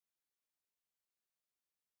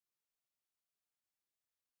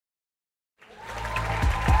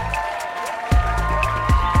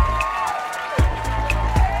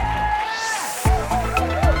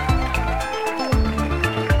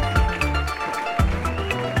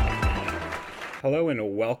Hello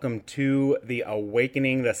and welcome to the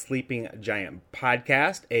Awakening the Sleeping Giant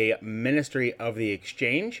podcast, a ministry of the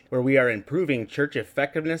Exchange, where we are improving church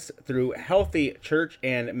effectiveness through healthy church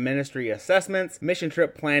and ministry assessments, mission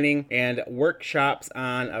trip planning, and workshops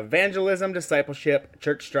on evangelism, discipleship,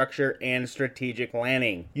 church structure, and strategic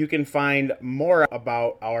planning. You can find more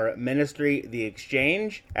about our ministry, The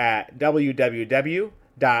Exchange, at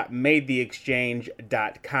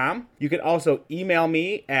www.madetheexchange.com. You can also email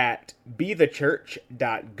me at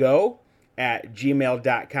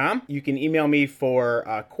bethechurch.go@gmail.com. You can email me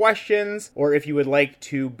for questions, or if you would like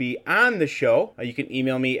to be on the show, you can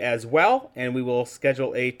email me as well, and we will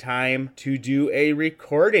schedule a time to do a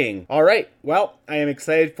recording. All right, well, I am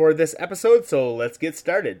excited for this episode, so let's get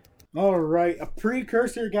started. All right, a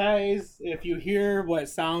precursor, guys. If you hear what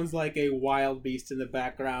sounds like a wild beast in the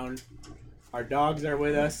background, our dogs are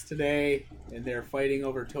with us today, and they're fighting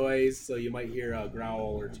over toys, so you might hear a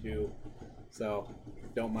growl or two. So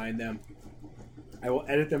don't mind them. I will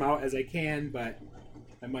edit them out as I can, but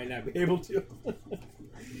I might not be able to.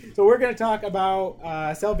 So we're going to talk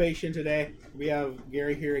about salvation today. We have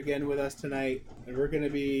Gary here again with us tonight, and we're going to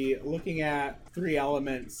be looking at three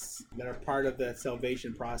elements that are part of the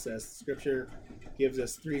salvation process. Scripture gives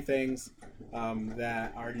us three things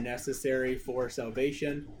that are necessary for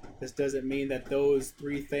salvation. This doesn't mean that those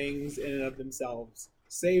three things in and of themselves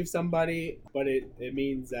save somebody, but it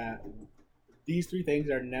means that these three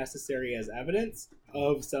things are necessary as evidence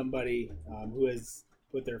of somebody who has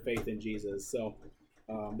put their faith in Jesus. So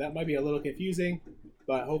that might be a little confusing,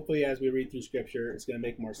 but hopefully as we read through Scripture, it's going to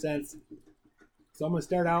make more sense. So I'm going to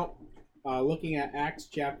start out looking at Acts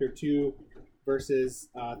chapter 2, verses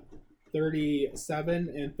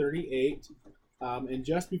 37 and 38. And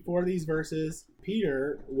just before these verses,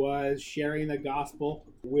 Peter was sharing the gospel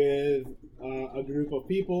with a group of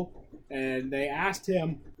people, and they asked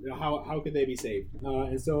him, how could they be saved?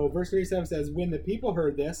 And so verse 37 says, when the people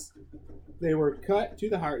heard this, they were cut to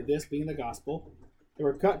the heart, this being the gospel, they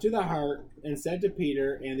were cut to the heart and said to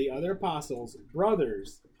Peter and the other apostles,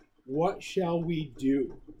 brothers, what shall we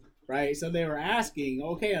do? Right? So they were asking,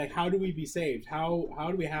 okay, like, how do we be saved? How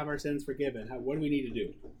do we have our sins forgiven? What do we need to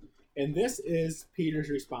do? And this is Peter's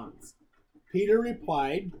response. Peter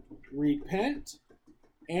replied, repent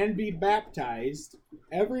and be baptized,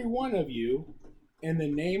 every one of you, in the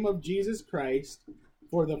name of Jesus Christ,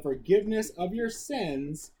 for the forgiveness of your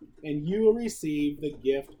sins, and you will receive the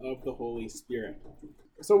gift of the Holy Spirit.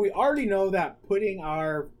 So we already know that putting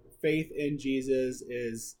our faith in Jesus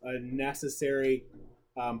is a necessary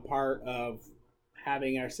part of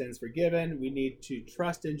having our sins forgiven. We need to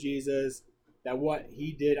trust in Jesus, that what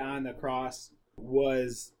he did on the cross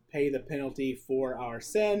was pay the penalty for our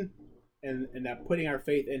sin, and that putting our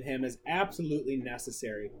faith in him is absolutely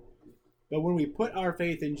necessary. But when we put our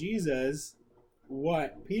faith in Jesus,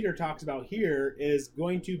 what Peter talks about here is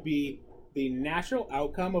going to be the natural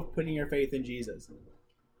outcome of putting your faith in Jesus.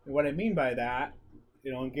 And what I mean by that,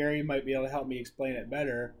 and Gary might be able to help me explain it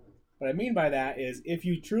better, what I mean by that is if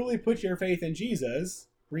you truly put your faith in Jesus,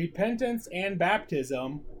 repentance and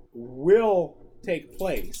baptism will take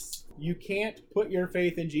place. You can't put your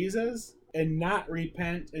faith in Jesus and not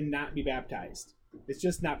repent and not be baptized. It's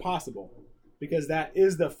just not possible, because that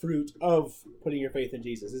is the fruit of putting your faith in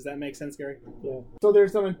Jesus. Does that make sense, Gary? Yeah. So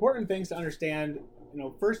there's some important things to understand.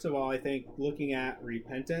 First of all, I think looking at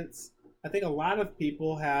repentance, I think a lot of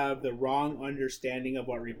people have the wrong understanding of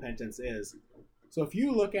what repentance is. So if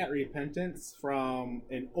you look at repentance from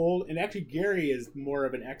and actually Gary is more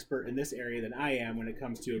of an expert in this area than I am when it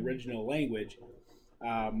comes to original language.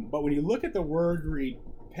 But when you look at the word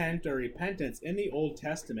repent or repentance in the Old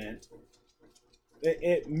Testament,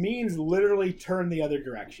 it means literally turn the other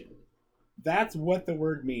direction. That's what the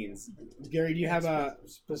word means. Gary, do you have a...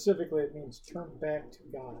 Specifically, it means turn back to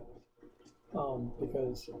God.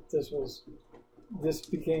 Because this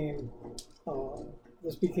became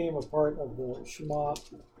a part of the Shema,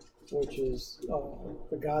 which is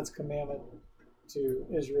the God's commandment to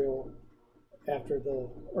Israel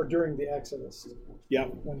during the Exodus. Yeah.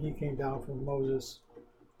 When he came down from Moses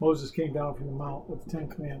came down from the mount with the 10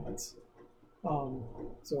 Commandments.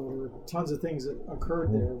 So there were tons of things that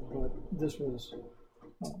occurred there, but this was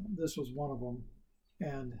one of them,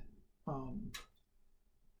 and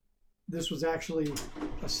this was actually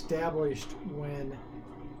established when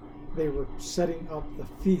they were setting up the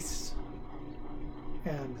feasts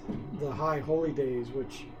and the high holy days,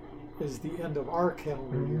 which is the end of our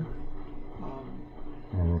calendar year.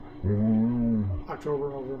 October,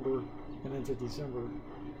 November, and into December.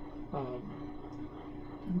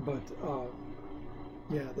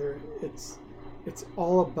 It's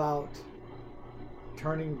all about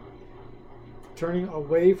turning turning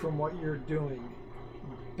away from what you're doing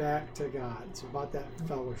back to God. It's about that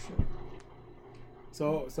fellowship.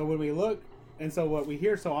 So when we look, and so what we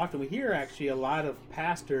hear so often, we hear actually a lot of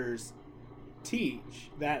pastors teach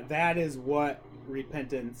that is what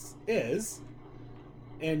repentance is,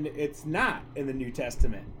 and it's not in the New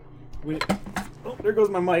Testament. Oh, there goes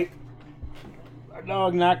my mic. Our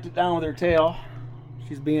dog knocked it down with her tail.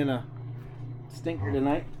 She's being a stinker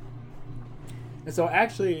tonight. And so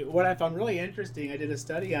actually what I found really interesting, I did a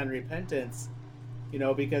study on repentance,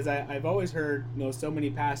 because I've always heard, so many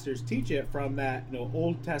pastors teach it from that,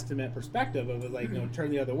 Old Testament perspective of it, like, turn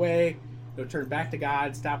the other way, turn back to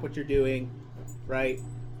God, stop what you're doing, right?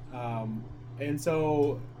 And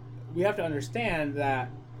so we have to understand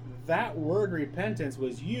that word repentance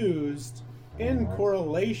was used in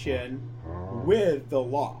correlation with the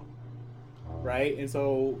law, right? And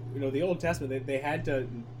so, the Old Testament, they had to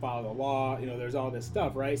follow the law, there's all this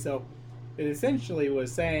stuff, right? So it essentially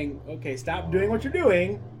was saying, okay, stop doing what you're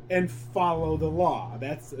doing and follow the law.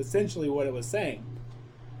 That's essentially what it was saying,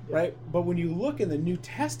 right? But when you look in the New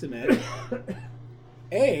Testament,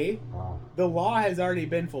 the law has already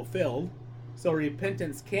been fulfilled, so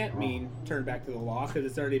repentance can't mean turn back to the law because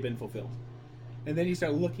it's already been fulfilled. And then you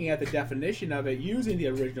start looking at the definition of it using the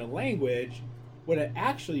original language. What it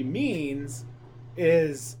actually means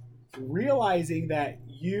is realizing that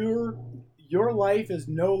your life is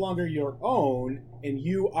no longer your own and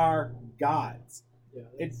you are God's.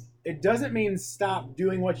 Yeah, it doesn't mean stop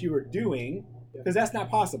doing what you were doing, because that's not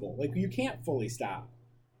possible. Like, you can't fully stop.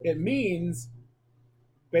 It means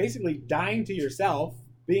basically dying to yourself,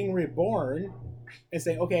 being reborn, and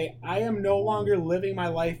saying, okay, I am no longer living my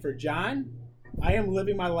life for John. I am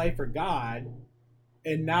living my life for God.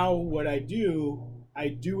 And now what I do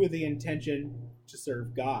with the intention to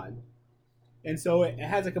serve God. And so it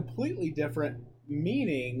has a completely different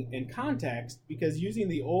meaning and context, because using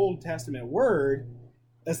the Old Testament word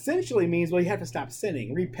essentially means, well, you have to stop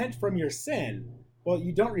sinning. Repent from your sin. Well,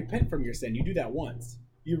 you don't repent from your sin. You do that once.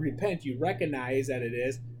 You repent. You recognize that it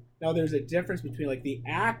is. Now, there's a difference between like the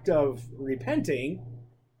act of repenting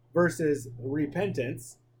versus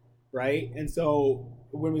repentance, right? And so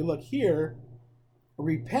when we look here,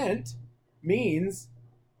 repent means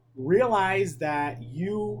realize that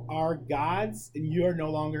you are God's and you are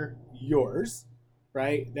no longer yours,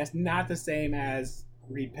 right? That's not the same as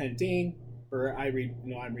repenting, or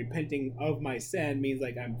I'm repenting of my sin means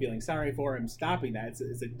like I'm feeling sorry for, I'm stopping that.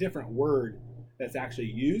 It's a different word that's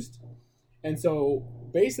actually used. And so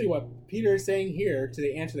basically what Peter is saying here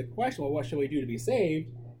to answer the question, well, what shall we do to be saved?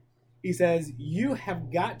 He says, you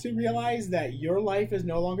have got to realize that your life is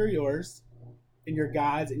no longer yours and you're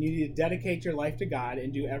God's, and you need to dedicate your life to God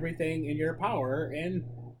and do everything in your power and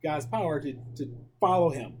God's power to follow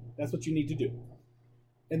him. That's what you need to do.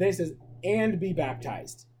 And then he says, and be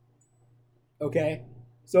baptized. Okay?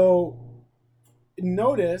 So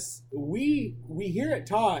notice we hear it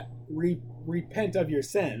taught, repent of your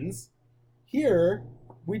sins. Here,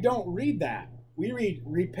 we don't read that. We read,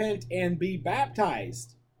 repent and be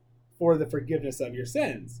baptized for the forgiveness of your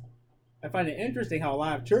sins. I find it interesting how a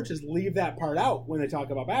lot of churches leave that part out when they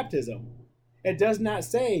talk about baptism. It does not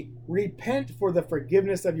say, repent for the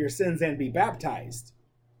forgiveness of your sins and be baptized.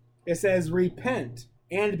 It says, repent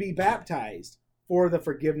and be baptized for the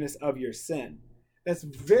forgiveness of your sin. That's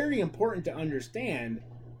very important to understand,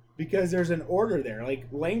 because there's an order there. Like,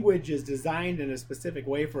 language is designed in a specific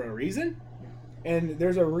way for a reason. And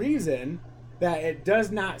there's a reason that it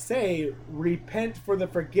does not say, repent for the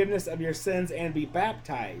forgiveness of your sins and be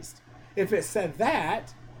baptized. If it said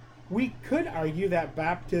that, we could argue that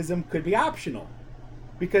baptism could be optional,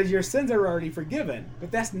 because your sins are already forgiven.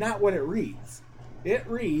 But that's not what it reads. It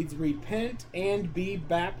reads, repent and be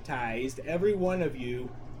baptized, every one of you,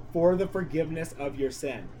 for the forgiveness of your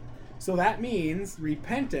sin. So that means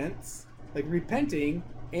repentance, like repenting,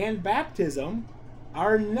 and baptism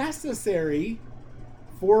are necessary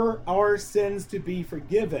for our sins to be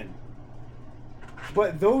forgiven.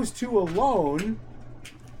 But those two alone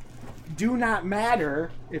do not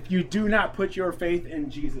matter if you do not put your faith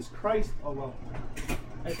in Jesus Christ alone.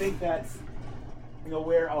 I think that's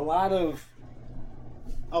where a lot of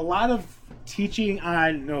teaching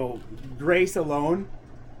on grace alone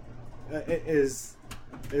is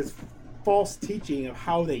false teaching of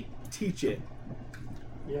how they teach it.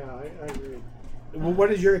 Yeah, I agree. Well, what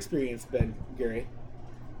has your experience been, Gary?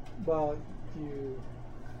 Well, you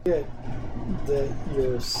get that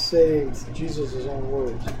you're saved, Jesus' own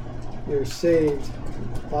words. You're saved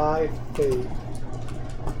by faith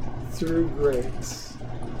through grace,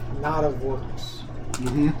 not of works.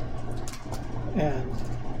 Mm-hmm. And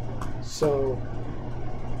so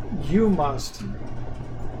you must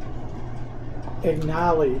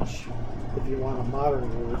acknowledge, if you want a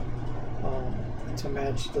modern word, to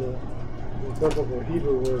match the biblical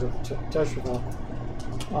Hebrew word of teshuvah,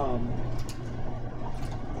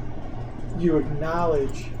 you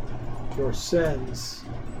acknowledge your sins,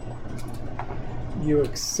 you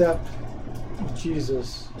accept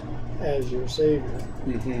Jesus as your Savior,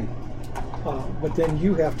 but then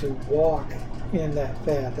you have to walk in that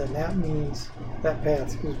path, and that means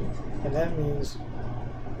and that means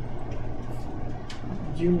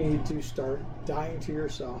you need to start dying to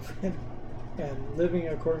yourself and living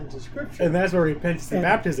according to Scripture. And that's where repentance and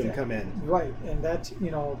baptism come in. Right, and that's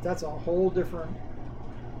a whole different.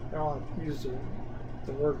 I don't want to use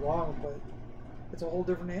the word wrong, but it's a whole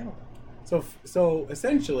different animal. So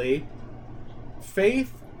essentially,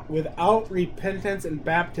 faith without repentance and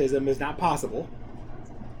baptism is not possible.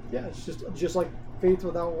 Yeah, it's just like faith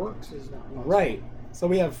without works is not possible. Right. So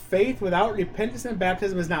we have faith without repentance and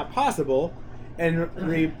baptism is not possible, and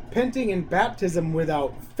repenting in baptism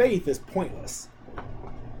without faith is pointless.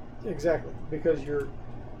 Exactly, because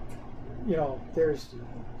there's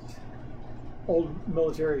old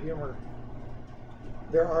military humor.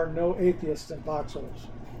 There are no atheists in foxholes.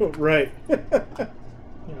 Right.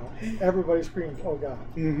 Everybody screams, "Oh God!"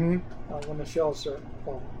 Mm-hmm. When the shells start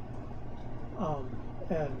falling.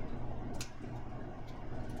 And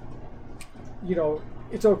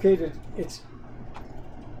it's okay to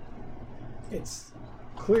it's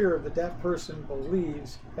clear that person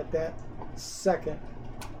believes at that second.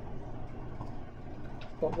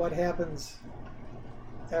 But what happens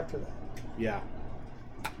after that? Yeah.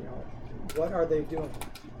 What are they doing?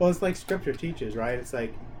 Well, it's like Scripture teaches, right? It's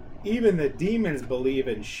like even the demons believe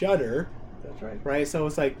and shudder. That's right. Right? So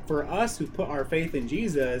it's like for us who put our faith in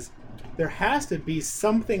Jesus, there has to be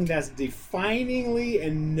something that's definingly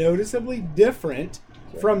and noticeably different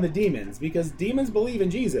from the demons, because demons believe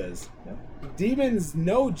in Jesus. Yep. Demons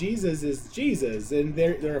know Jesus is Jesus, and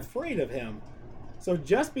they're afraid of him. So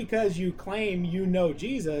just because you claim you know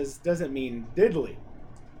Jesus doesn't mean diddly.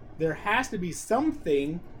 There has to be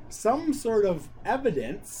something, some sort of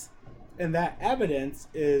evidence, and that evidence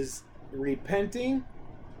is repenting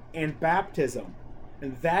and baptism.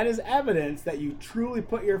 And that is evidence that you truly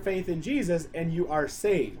put your faith in Jesus and you are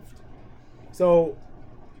saved. So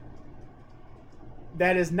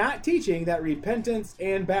that is not teaching that repentance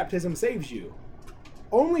and baptism saves you.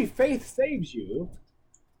 Only faith saves you,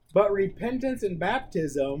 but repentance and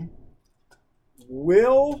baptism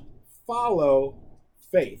will follow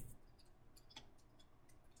faith.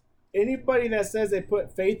 Anybody that says they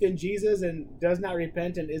put faith in Jesus and does not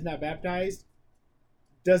repent and is not baptized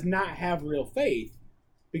does not have real faith,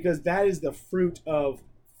 because that is the fruit of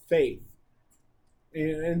faith.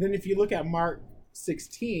 And then if you look at Mark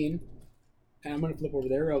 16, and I'm going to flip over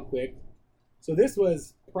there real quick. So this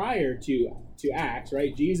was prior to Acts,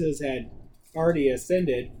 right? Jesus had already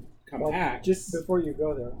ascended come Acts. Just before you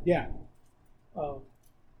go there. Yeah.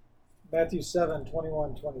 Matthew 7,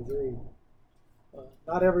 21, 23.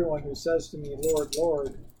 Not everyone who says to me, Lord,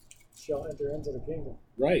 Lord, shall enter into the kingdom.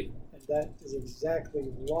 Right. And that is exactly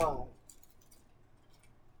why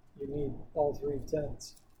you need all three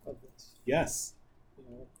tenets of this. Yes.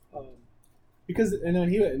 Because and then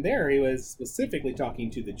he was specifically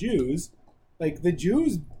talking to the Jews. Like the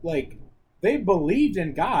Jews, they believed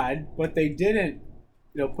in God, but they didn't,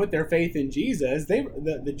 put their faith in Jesus.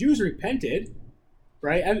 The Jews repented,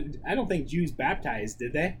 right? I don't think Jews baptized,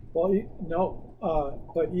 did they? Well, no.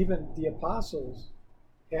 But even the apostles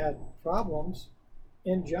had problems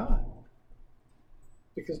in John.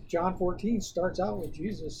 Because John 14 starts out with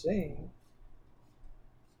Jesus saying,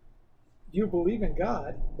 you believe in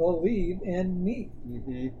God, believe in me.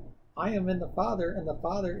 Mm-hmm. I am in the Father, and the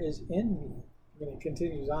Father is in me. And it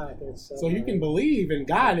continues on. I think it's so you can believe in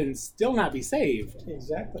God and still not be saved.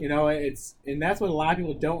 Exactly. And that's what a lot of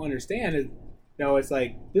people don't understand. Is, it's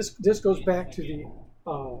like this goes back to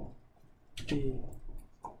the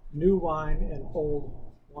new wine and old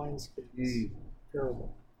wineskins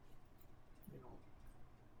parable.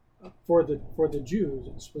 For the Jews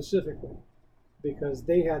specifically, because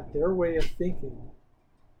they had their way of thinking,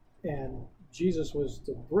 and Jesus was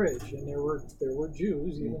the bridge, and there were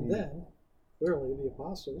Jews even then. Clearly, the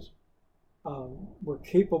apostles were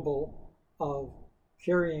capable of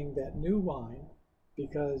carrying that new wine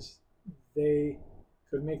because they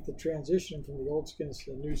could make the transition from the old skins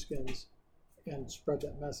to the new skins and spread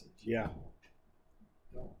that message. Yeah.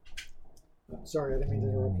 Sorry, I didn't mean to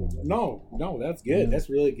interrupt you. No, that's good.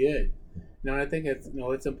 That's really good. Now, I think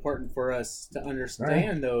it's important for us to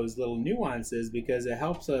understand those little nuances, because it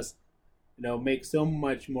helps us, make so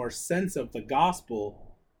much more sense of the gospel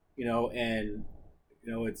and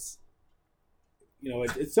it's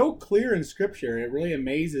it's so clear in Scripture. It really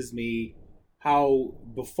amazes me how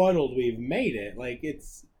befuddled we've made it. Like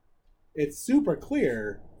it's super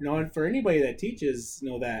clear, and for anybody that teaches,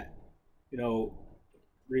 that,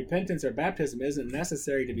 repentance or baptism isn't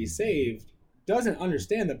necessary to be saved, doesn't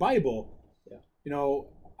understand the Bible. Yeah.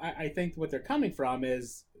 I think what they're coming from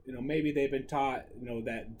is, maybe they've been taught,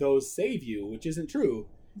 that those save you, which isn't true.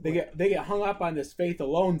 They get hung up on this faith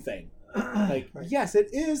alone thing. Like, right. Yes, it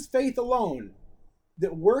is faith alone.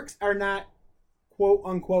 That works are not, quote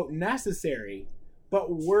unquote, necessary, but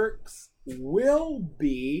works will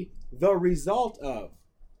be the result of,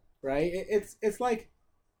 right? It's like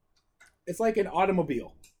an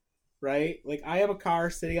automobile, right? Like I have a car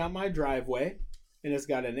sitting on my driveway, and it's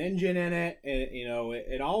got an engine in it, and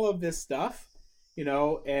and all of this stuff,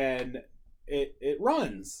 and it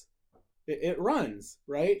runs. It runs,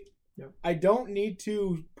 right? Yep. I don't need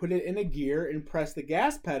to put it in a gear and press the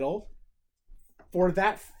gas pedal for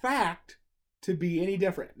that fact to be any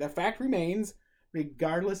different. The fact remains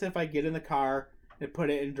regardless if I get in the car and put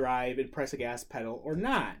it in drive and press a gas pedal or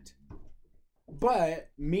not. But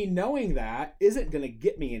me knowing that isn't going to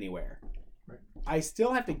get me anywhere. Right. I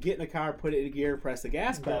still have to get in the car, put it in gear, press the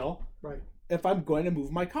gas pedal. Right. If I'm going to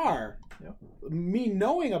move my car. Yep. Me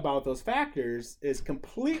knowing about those factors is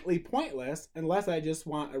completely pointless unless I just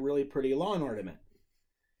want a really pretty lawn ornament.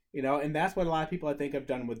 And that's what a lot of people I think have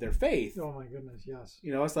done with their faith. Oh my goodness, yes.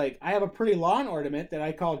 It's like I have a pretty lawn ornament that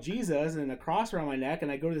I call Jesus and a cross around my neck,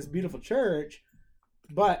 and I go to this beautiful church,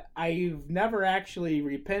 but I've never actually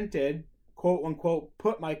repented, quote unquote,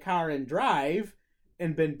 put my car in drive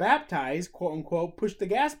and been baptized, quote unquote, push the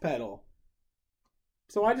gas pedal.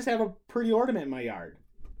 So I just have a pretty ornament in my yard,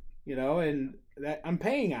 and that I'm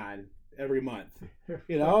paying on every month.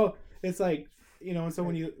 It's like, and so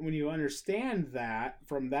when you understand that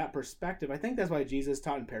from that perspective, I think that's why Jesus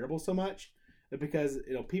taught in parables so much, because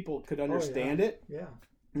people could understand it. Yeah.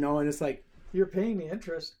 And it's like you're paying the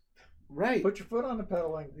interest. Right. Put your foot on the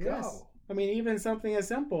pedal and go. Yes. I mean, even something as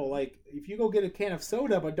simple like if you go get a can of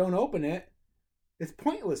soda but don't open it, it's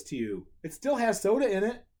pointless to you. It still has soda in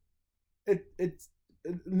it. It's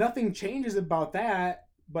nothing changes about that,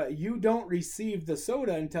 but you don't receive the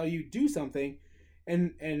soda until you do something,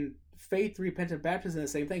 and faith, repentant baptism, the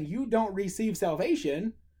same thing. You don't receive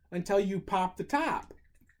salvation until you pop the top,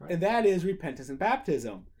 right. And that is repentance and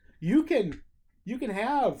baptism. You can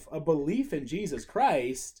have a belief in Jesus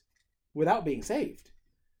Christ without being saved,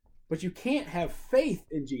 but you can't have faith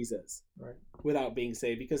in Jesus right. without being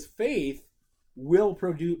saved, because faith will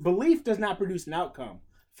produce. Belief does not produce an outcome.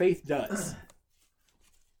 Faith does.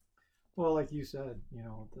 Well, like you said,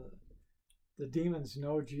 the demons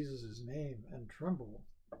know Jesus' name and tremble.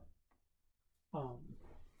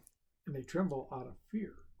 And they tremble out of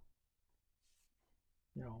fear.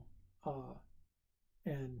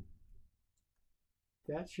 And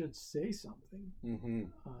that should say something. Mm-hmm.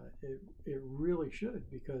 It really should,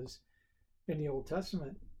 because in the Old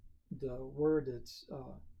Testament, the word that's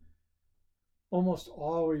almost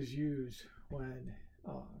always used when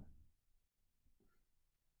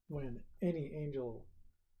any angel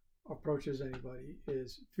approaches anybody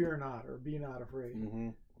is "fear not" or "be not afraid."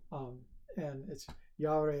 Mm-hmm. And it's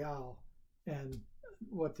Yahweh, and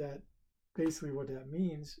what that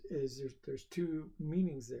means is there's two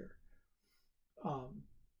meanings there.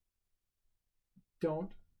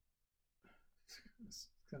 Don't. It's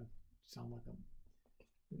gonna sound like I'm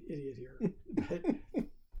an idiot here, but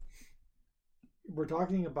we're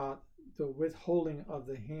talking about the withholding of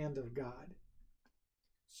the hand of God.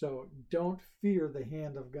 So don't fear the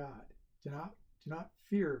hand of God. Do not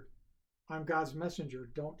fear. I'm God's messenger.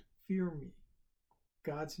 Don't fear me.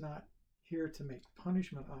 God's not here to make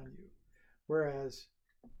punishment on you. Whereas,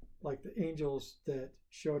 like the angels that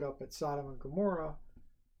showed up at Sodom and Gomorrah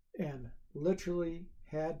and literally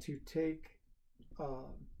had to take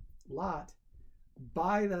Lot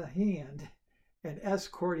by the hand and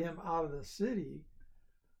escort him out of the city,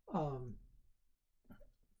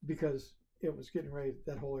 because it was getting ready,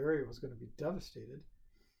 that whole area was going to be devastated.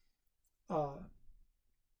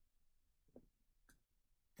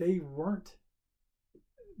 They weren't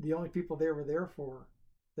the only people they were there for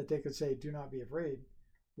that they could say, "Do not be afraid,"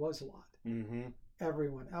 was Lot. Mm-hmm.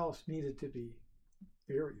 Everyone else needed to be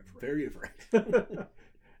very afraid. Very afraid.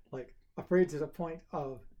 Like afraid to the point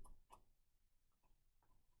of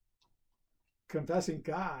confessing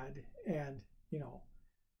God, and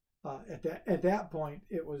at that point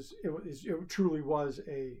it truly was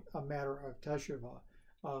a matter of teshuvah,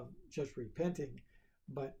 of just repenting.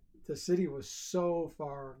 But the city was so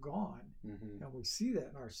far gone, Mm-hmm. and we see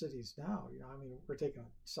that in our cities now. I mean, we're taking a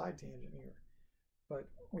side tangent here, but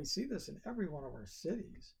we see this in every one of our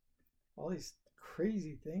cities. All these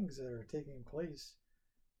crazy things that are taking place,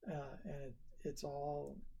 and it's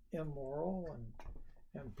all immoral,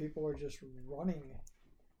 and people are just running,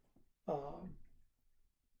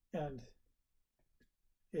 and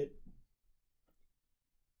it.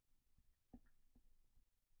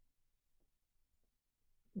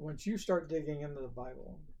 Once you start digging into the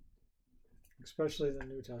Bible, especially the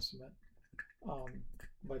New Testament,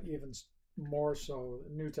 but even more so,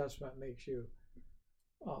 the New Testament makes you,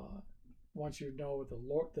 once you know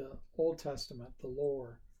the Old Testament, the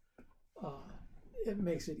lore, it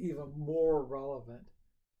makes it even more relevant.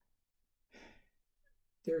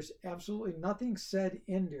 There's absolutely nothing said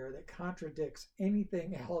in there that contradicts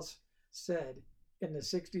anything else said in the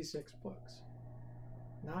 66 books.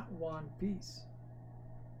 Not one piece.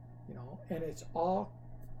 And it's all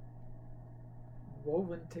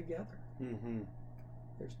woven together. Mm-hmm.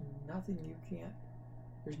 There's nothing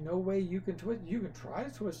there's no way you can twist. You can try to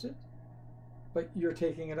twist it, but you're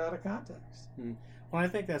taking it out of context. Mm. Well, I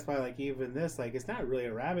think that's why, like, even this, like, it's not really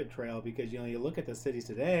a rabbit trail, because, you look at the cities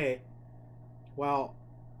today, well,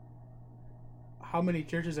 how many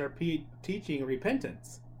churches are teaching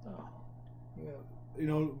repentance? Oh,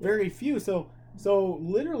 yeah. Very few. So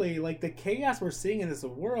literally, like, the chaos we're seeing in this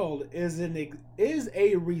world is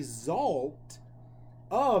a result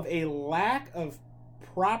of a lack of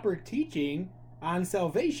proper teaching on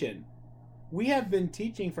salvation. We have been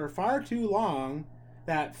teaching for far too long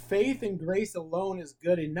that faith and grace alone is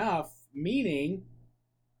good enough, meaning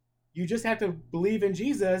you just have to believe in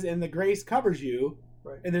Jesus and the grace covers you,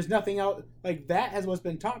 right. And there's nothing else. Like, that has what's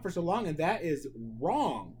been taught for so long, and that is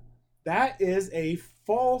wrong. That is a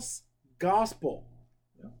false gospel.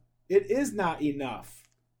 Yeah. It is not enough.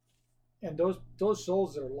 And those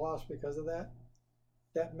souls that are lost because of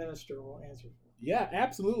that minister will answer for them. Yeah,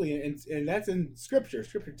 absolutely. And that's in Scripture.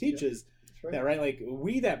 Scripture teaches right. that, right? Like,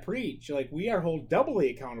 we that preach, like, we are held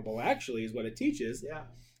doubly accountable, actually, is what it teaches. Yeah.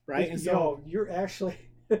 Right? And so you're actually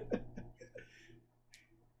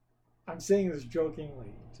I'm saying this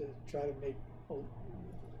jokingly to try to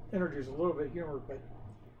introduce a little bit of humor, but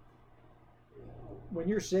when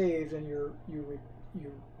you're saved and you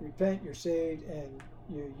repent, you're saved, and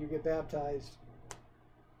you get baptized,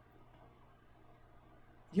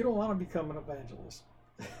 you don't want to become an evangelist.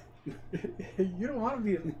 You don't want to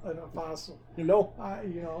be an apostle. No.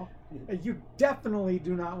 You definitely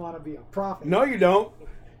do not want to be a prophet. No, you don't.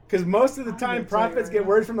 Because most of the time, prophets get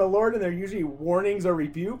words from the Lord, and they're usually warnings or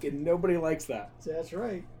rebuke, and nobody likes that. That's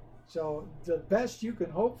right. So the best you can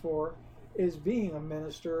hope for is being a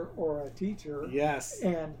minister or a teacher. Yes.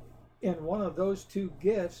 And in one of those two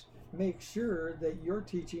gifts, make sure that your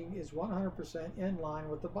teaching is 100% in line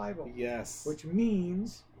with the Bible. Yes. Which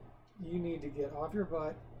means you need to get off your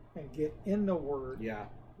butt and get in the Word. Yeah.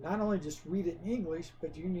 Not only just read it in English,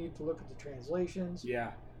 but you need to look at the translations.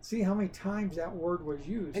 Yeah. See how many times that word was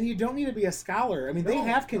used. And you don't need to be a scholar. I mean, they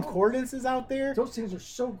have concordances out there. Those things are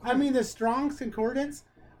so good. I mean, the Strong's Concordance.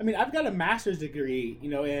 I mean, I've got a master's degree,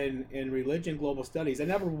 in religion, global studies. I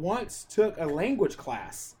never once took a language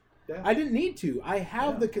class. Yeah. I didn't need to. I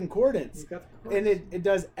have the concordance. Got the concordance. And it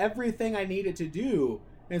does everything I need it to do.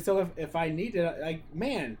 And so if I need to,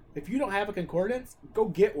 if you don't have a concordance, go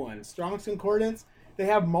get one. Strong's Concordance. They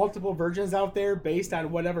have multiple versions out there based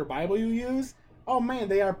on whatever Bible you use. Oh man,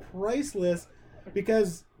 they are priceless,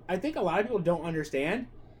 because I think a lot of people don't understand.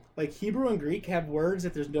 Like, Hebrew and Greek have words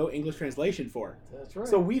that there's no English translation for. That's right.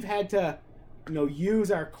 So we've had to,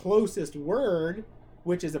 use our closest word,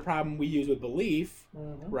 which is a problem we use with belief,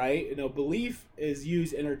 right? Belief is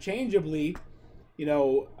used interchangeably,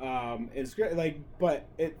 in script, but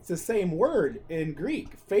it's the same word in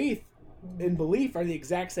Greek. Faith and belief are the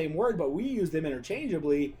exact same word, but we use them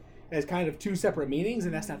interchangeably as kind of two separate meanings,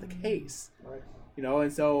 and that's not the case. Right.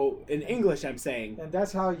 And so in English, I'm saying, and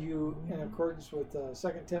that's how you, in accordance with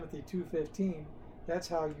 2 Timothy 2:15, that's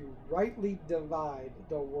how you rightly divide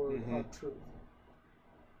the word of truth,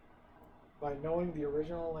 by knowing the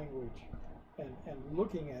original language and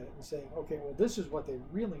looking at it and saying, okay, well, this is what they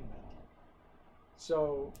really meant.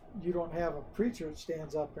 So you don't have a preacher that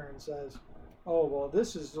stands up there and says, oh, well,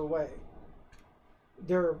 this is the way.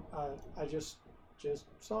 I just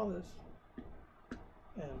saw this,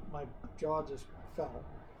 and my jaw just fell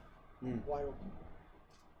wide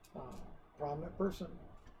open. Prominent person,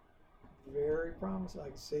 very promising. I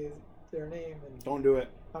can say their name, and don't do it.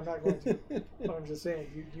 I'm not going to. But I'm just saying,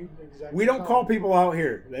 you exactly. We don't call people out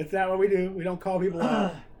here. That's not what we do. We don't call people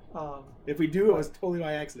out. If we do, it was totally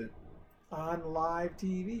by accident. on live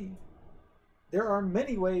TV. There are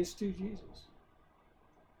many ways to Jesus.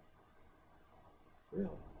 Really.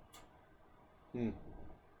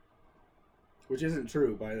 Which isn't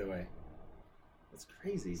true, by the way. That's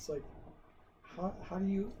crazy. It's like, how do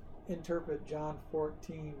you interpret John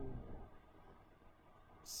 14:7?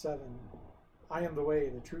 I am the way,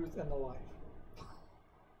 the truth, and the life.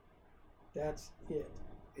 That's it.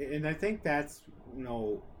 And I think that's,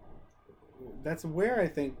 that's where I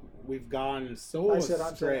think we've gone so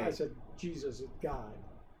astray. I said Jesus is God,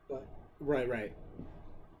 but right.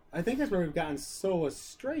 I think that's where we've gotten so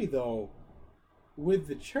astray, though, with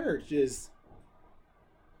the church is.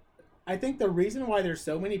 I think the reason why there's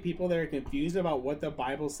so many people that are confused about what the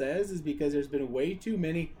Bible says is because there's been way too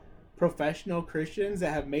many professional Christians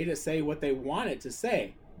that have made it say what they want it to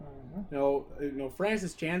say.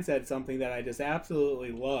 Francis Chan said something that I just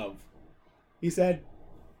absolutely love. He said,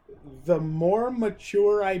 the more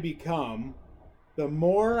mature I become, the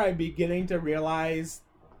more I'm beginning to realize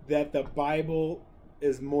that the Bible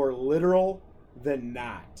is more literal than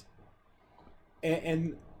not.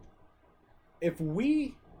 And if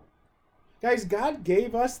we... Guys, God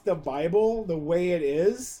gave us the Bible the way it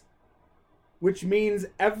is, which means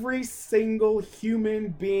every single human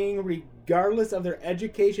being, regardless of their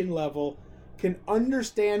education level, can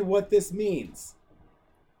understand what this means.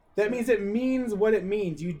 That means it means what it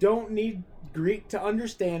means. You don't need Greek to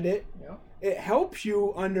understand it. Yeah. It helps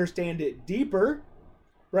you understand it deeper,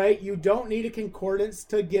 right? You don't need a concordance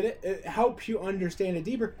to get it. It helps you understand it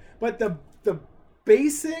deeper. But the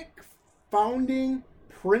basic founding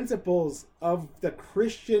principles of the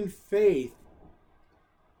Christian faith,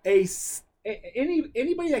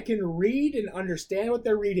 anybody that can read and understand what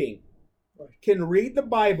they're reading can read the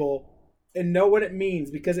Bible and know what it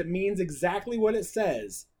means, because it means exactly what it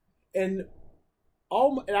says. And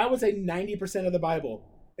I would say 90% of the Bible,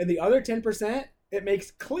 and the other 10%, it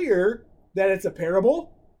makes clear that it's a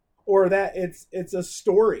parable or that it's a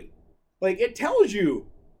story. Like, it tells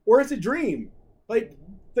you, or it's a dream. Like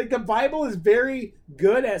the Bible is very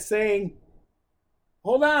good at saying,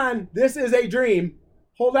 hold on, this is a dream.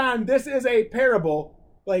 Hold on, this is a parable.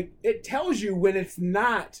 Like, it tells you when it's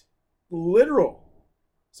not literal.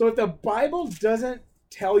 So if the Bible doesn't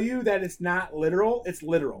tell you that it's not literal, it's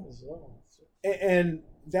literal. And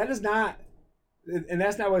that is not, and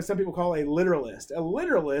that's not what some people call a literalist. A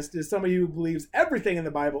literalist is somebody who believes everything in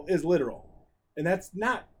the Bible is literal. And that's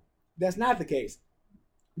not the case.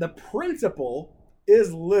 The principle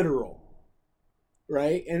is literal,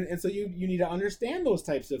 right? And so you need to understand those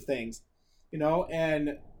types of things,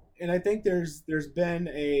 and I think there's been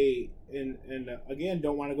and again,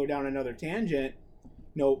 don't want to go down another tangent,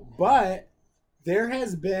 but there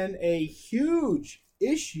has been a huge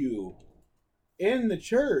issue in the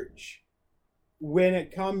church when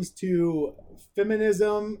it comes to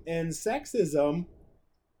feminism and sexism.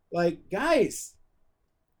 Like, guys,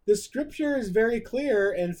 the scripture is very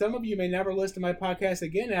clear, and some of you may never listen to my podcast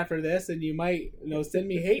again after this, and you might, send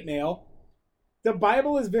me hate mail. The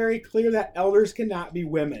Bible is very clear that elders cannot be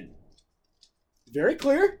women. Very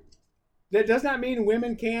clear. That does not mean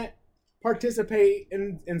women can't participate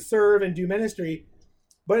and serve and do ministry,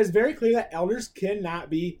 but it's very clear that elders cannot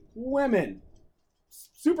be women.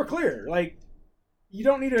 Super clear. Like, you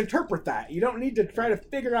don't need to interpret that. You don't need to try to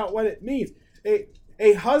figure out what it means.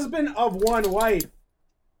 A husband of one wife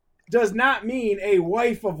does not mean a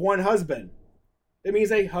wife of one husband. It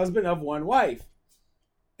means a husband of one wife.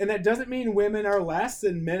 And that doesn't mean women are less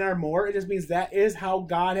and men are more. It just means that is how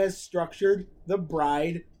God has structured the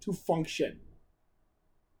bride to function.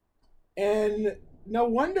 And no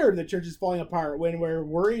wonder the church is falling apart when we're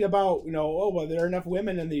worried about, there are enough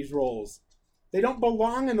women in these roles. They don't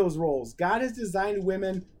belong in those roles. God has designed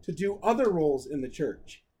women to do other roles in the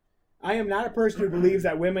church. I am not a person who believes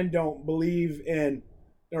that women don't believe in,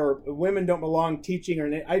 or women don't belong teaching,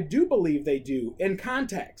 or I do believe they do in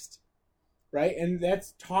context, right? And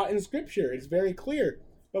that's taught in Scripture. It's very clear.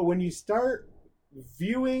 But when you start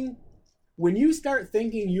thinking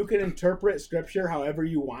you can interpret Scripture however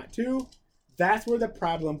you want to, that's where the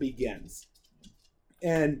problem begins.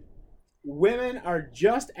 And women are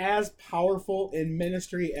just as powerful in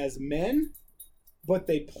ministry as men, but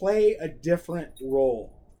they play a different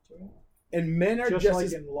role. And men are just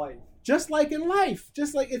like in life. Just like in life.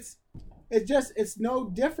 Just like it's no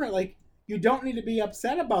different. Like, you don't need to be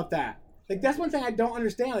upset about that. Like, that's one thing I don't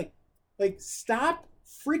understand. Like stop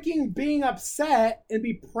freaking being upset and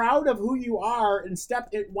be proud of who you are and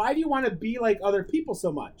why do you want to be like other people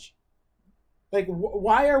so much? Like,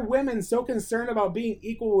 why are women so concerned about being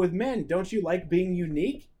equal with men? Don't you like being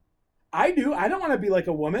unique? I do. I don't want to be like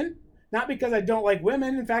a woman. Not because I don't like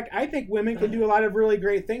women. In fact, I think women can do a lot of really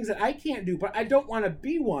great things that I can't do, but I don't want to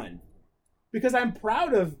be one because I'm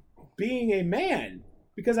proud of being a man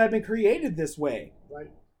because I've been created this way.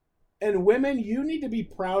 Right. And women, you need to be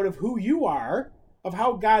proud of who you are, of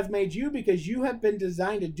how God's made you, because you have been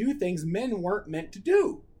designed to do things men weren't meant to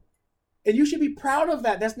do. And you should be proud of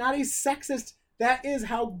that. That's not a sexist. That is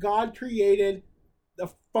how God created the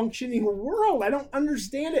functioning world. I don't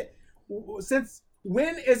understand it. Since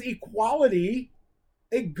when is equality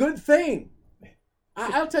a good thing?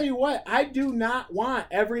 I'll tell you what, I do not want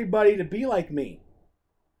everybody to be like me.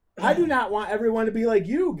 I do not want everyone to be like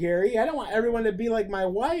you, Gary. I don't want everyone to be like my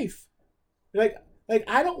wife. Like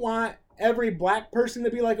I don't want every black person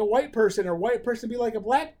to be like a white person or white person to be like a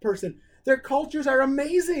black person. Their cultures are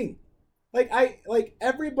amazing.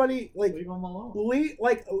 Everybody, leave them alone.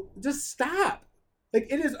 Just stop. Like,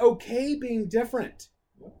 it is okay being different.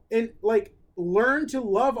 And learn to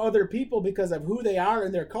love other people because of who they are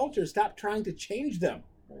and their culture. Stop trying to change them.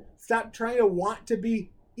 Stop trying to want to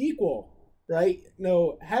be equal, right?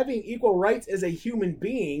 No, having equal rights as a human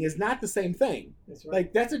being is not the same thing. That's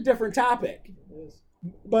right. That's a different topic. It is.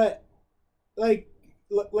 But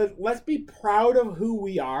let's be proud of who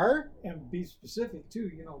we are and be specific too,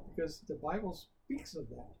 because the Bible speaks of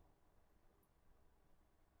that.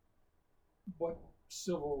 What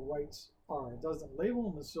civil rights are. It doesn't label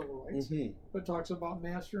them as civil rights, but talks about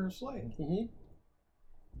master and slave. And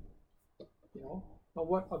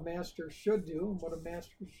what a master should do and what a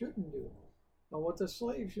master shouldn't do. And what the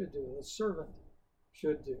slave should do, the servant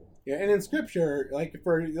should do. Yeah, and in scripture,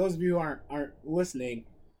 for those of you who aren't listening,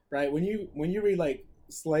 right, when you read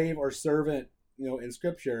slave or servant, in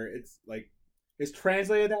scripture, it's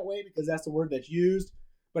translated that way because that's the word that's used,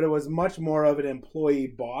 but it was much more of an employee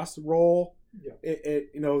boss role. Yeah.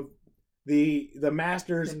 The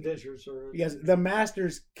masters, the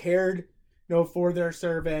masters cared, for their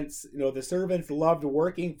servants. The servants loved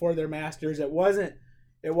working for their masters. It wasn't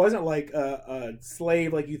like a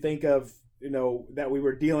slave like you think of, that we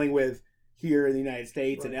were dealing with here in the United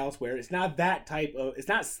States and elsewhere. It's not that type of. It's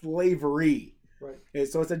not slavery. Right.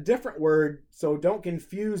 So it's a different word. So don't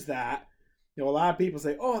confuse that. A lot of people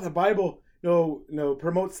say, "Oh, the Bible." No,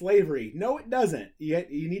 promote slavery. No, it doesn't.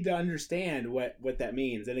 You need to understand what that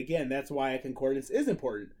means. And again, that's why a concordance is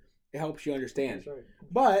important. It helps you understand. That's right.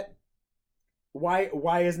 But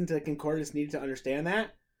why isn't a concordance needed to understand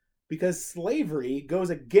that? Because slavery goes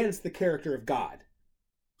against the character of God.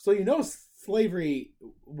 So slavery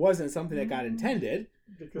wasn't something that God intended.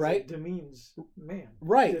 Because right? It demeans man.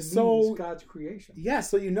 Right. It demeans God's creation. Yeah,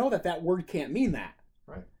 so that word can't mean that.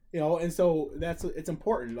 Right. And so it's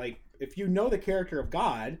important. If you know the character of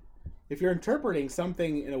God, if you're interpreting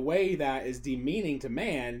something in a way that is demeaning to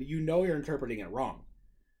man, you're interpreting it wrong.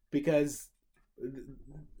 Because,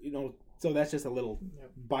 so that's just a little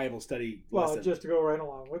Bible study lesson. Well, just to go right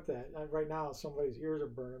along with that, right now somebody's ears are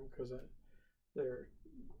burning because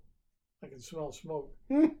I can smell smoke.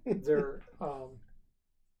 They're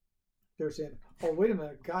saying, "Oh, wait a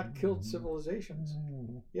minute, God killed civilizations."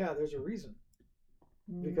 Yeah, there's a reason.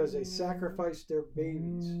 Because they sacrificed their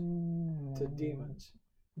babies to demons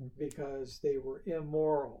because they were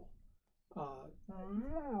immoral.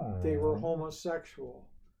 They were homosexual.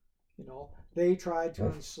 They tried to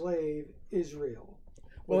enslave Israel.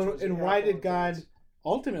 Well, and why did God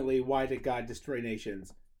destroy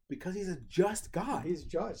nations? Because he's a just God. He's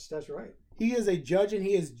just, that's right. He is a judge and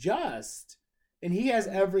he is just. And he has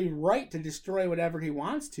every right to destroy whatever he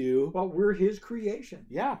wants to. But we're his creation.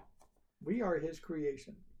 Yeah. We are his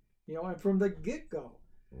creation. And from the get-go,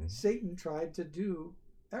 Satan tried to do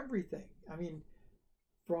everything. I mean,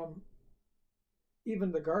 from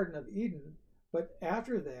even the Garden of Eden, but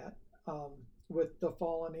after that, with the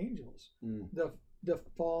fallen angels, the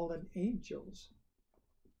fallen angels.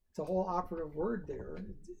 It's a whole operative word there.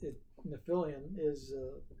 Nephilim is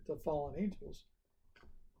the fallen angels.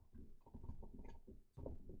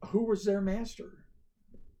 Who was their master?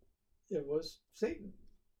 It was Satan.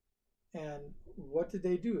 And what did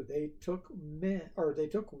they do? They took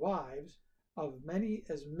wives of many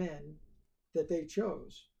as men that they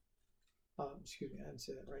chose. Excuse me, I didn't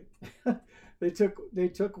say that right. They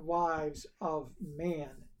took wives of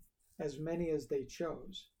man, as many as they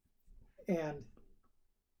chose. And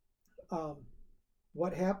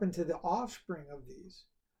what happened to the offspring of these?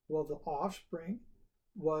 Well, the offspring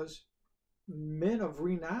was men of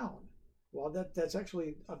renown. Well, that's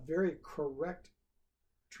actually a very correct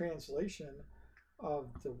translation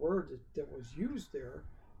of the word that was used there.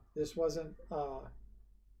 This wasn't well,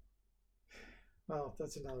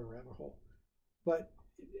 that's another rabbit hole, but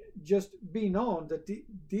just be known that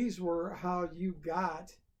these were how you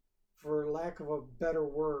got for lack of a better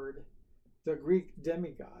word, the Greek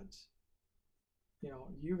demigods.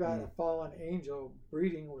 You got a fallen angel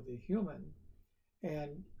breeding with a human,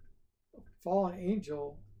 and a fallen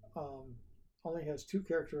angel only has two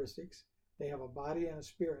characteristics. They have a body and a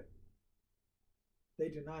spirit. They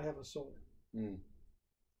do not have a soul.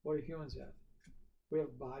 What do humans have? We have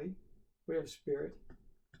a body, we have a spirit,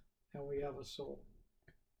 and we have a soul.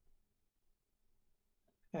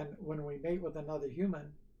 And when we mate with another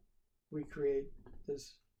human, we create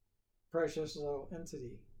this precious little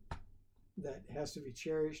entity that has to be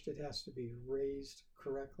cherished. It has to be raised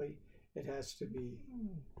correctly. It has to be,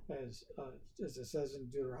 as it says in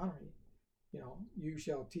Deuteronomy, you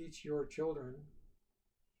shall teach your children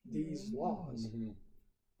these laws.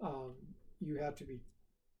 You have to be,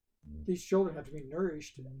 these children have to be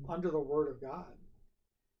nourished under the Word of God.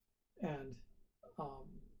 And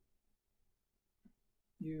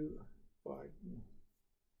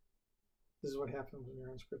this is what happens when you're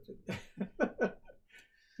unscripted.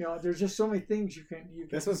 There's just so many things you can.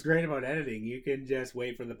 That's what's great about editing. You can just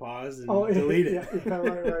wait for the pause and delete it. Yeah,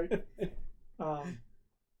 right.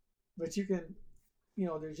 But you can,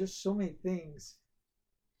 there's just so many things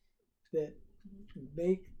that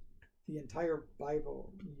make the entire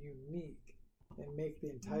Bible unique and make the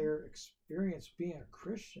entire experience being a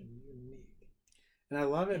Christian unique. And I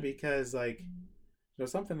love it because,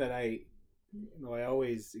 something that I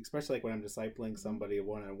always, especially when I'm discipling somebody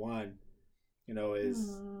one-on-one,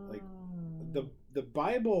 is the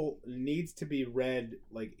Bible needs to be read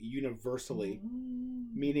universally,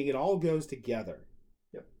 meaning it all goes together.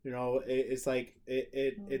 Yep. It's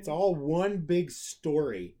it's all one big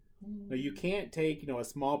story. You can't take a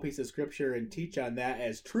small piece of scripture and teach on that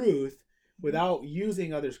as truth without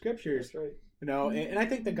using other scriptures. That's right. And I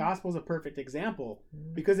think the gospel is a perfect example,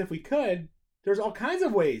 because if we could, there's all kinds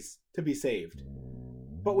of ways to be saved.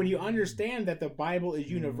 But when you understand that the Bible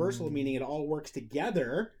is universal, meaning it all works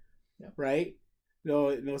together, right?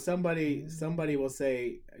 Somebody will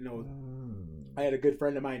say, I had a good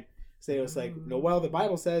friend of mine say, it was well, the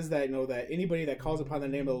Bible says that, that anybody that calls upon the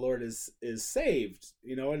name of the Lord is saved,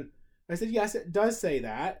 and I said, yes, it does say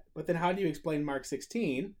that, but then how do you explain Mark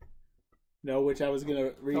 16? Which I was going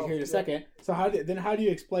to read here in a second. So how do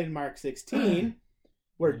you explain Mark 16?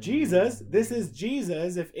 Where this is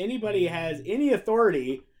Jesus, if anybody has any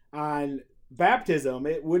authority on baptism,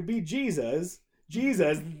 it would be Jesus.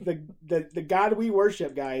 Jesus, the God we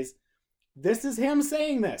worship, guys. This is him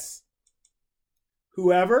saying this.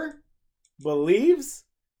 Whoever believes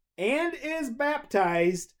and is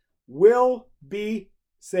baptized will be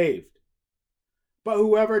saved. But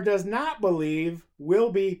whoever does not believe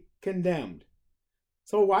will be condemned.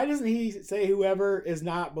 So why doesn't he say whoever is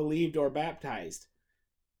not believed or baptized?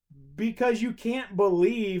 Because you can't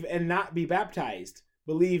believe and not be baptized.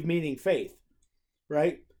 Believe meaning faith,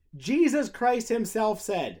 right? Jesus Christ himself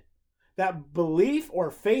said that belief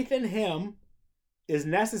or faith in him is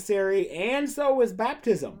necessary, and so is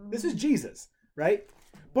baptism. This is Jesus, right?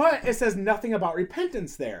 But it says nothing about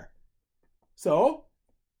repentance there. So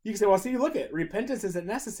you can say, well, see, look at repentance isn't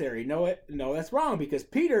necessary. No, that's wrong, because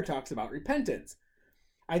Peter talks about repentance.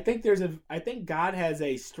 I think God has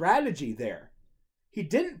a strategy there. He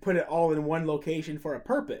didn't put it all in one location for a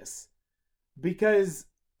purpose, because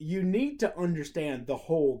you need to understand the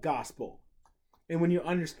whole gospel. And when you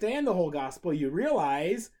understand the whole gospel, you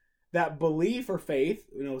realize that belief or faith,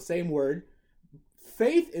 same word,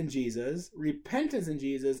 faith in Jesus, repentance in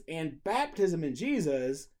Jesus, and baptism in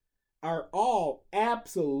Jesus are all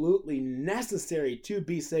absolutely necessary to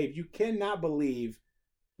be saved. You cannot believe,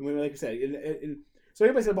 like I said, so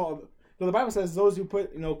anybody said about, the Bible says those who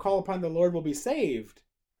call upon the Lord will be saved.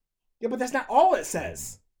 Yeah, but that's not all it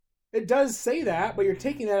says. It does say that, but you're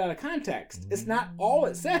taking that out of context. It's not all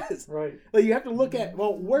it says. Right. You have to look at,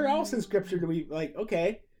 where else in Scripture do we,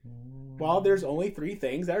 there's only 3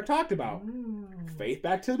 things that are talked about. Faith,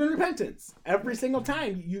 baptism, and repentance. Every single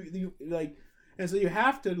time. And so you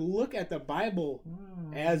have to look at the Bible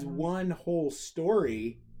as one whole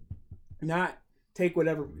story, not take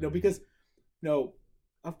whatever, because,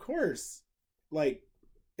 of course,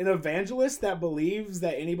 an evangelist that believes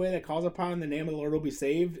that anybody that calls upon the name of the Lord will be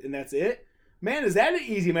saved, and that's it. Man, is that an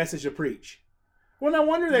easy message to preach? Well, no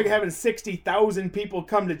wonder they're having 60,000 people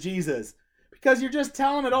come to Jesus, because you're just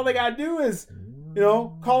telling them that all they got to do is,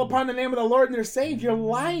 call upon the name of the Lord and they're saved. You're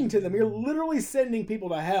lying to them. You're literally sending people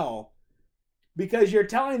to hell because you're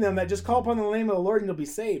telling them that just call upon the name of the Lord and you'll be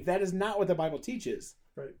saved. That is not what the Bible teaches.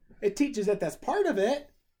 Right. It teaches that that's part of it.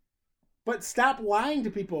 But stop lying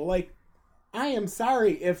to people. I am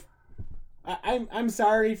sorry if I'm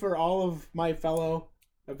sorry for all of my fellow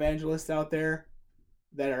evangelists out there.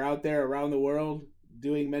 that are out there around the world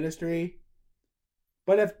doing ministry.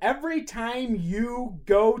 But if every time you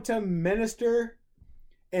go to minister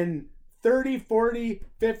and 30, 40,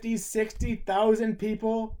 50, 60,000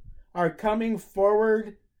 people are coming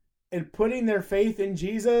forward and putting their faith in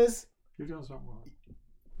Jesus, you're doing something wrong.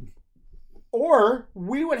 Or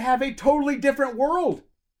we would have a totally different world.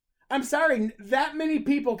 I'm sorry, that many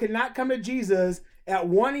people cannot come to Jesus at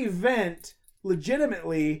one event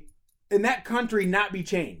legitimately in that country not be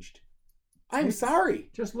changed. I'm sorry.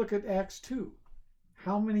 Just look at Acts 2.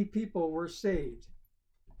 How many people were saved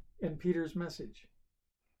in Peter's message?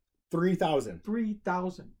 3,000.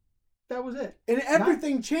 3,000. That was it. And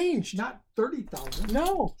everything changed. Not 30,000.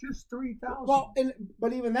 No. Just 3,000. Well,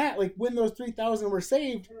 but even that, like when those 3,000 were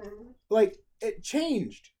saved, like it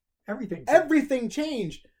changed. Everything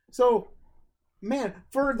changed. So, man,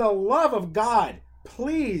 for the love of God,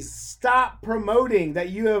 please stop promoting that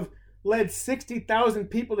you have led 60,000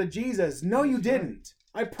 people to Jesus. No, you didn't.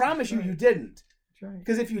 I promise you, you didn't.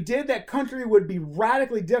 Because if you did, that country would be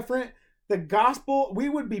radically different. The gospel, we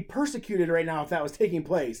would be persecuted right now if that was taking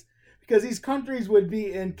place. Because these countries would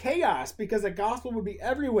be in chaos because the gospel would be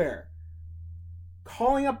everywhere.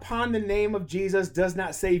 Calling upon the name of Jesus does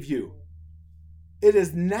not save you. It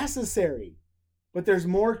is necessary, but there's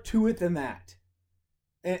more to it than that.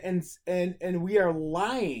 And we are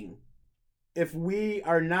lying if we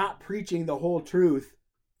are not preaching the whole truth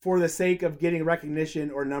for the sake of getting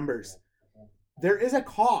recognition or numbers. There is a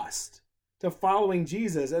cost to following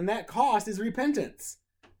Jesus, and that cost is repentance.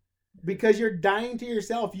 Because you're dying to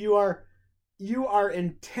yourself. You are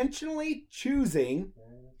intentionally choosing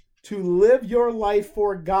to live your life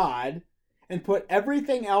for God and put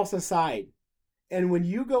everything else aside. And when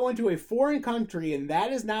you go into a foreign country and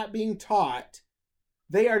that is not being taught,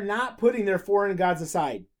 they are not putting their foreign gods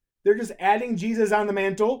aside. They're just adding Jesus on the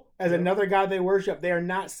mantle as another God they worship. They are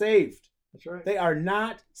not saved. That's right. They are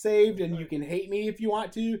not saved, and you can hate me if you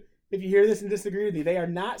want to, if you hear this and disagree with me. They are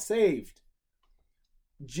not saved.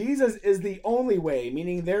 Jesus is the only way,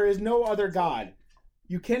 meaning there is no other God.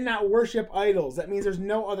 You cannot worship idols. That means there's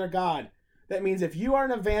no other God. That means if you are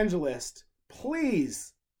an evangelist,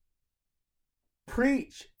 please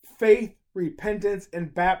preach faith, repentance,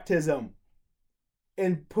 and baptism.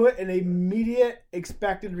 And put an immediate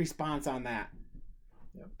expected response on that.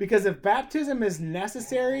 Because if baptism is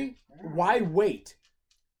necessary, why wait?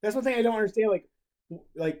 That's one thing I don't understand.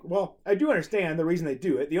 Well, I do understand the reason they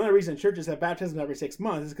do it. The only reason churches have baptism every 6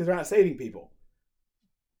 months is because they're not saving people.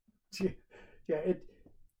 Yeah,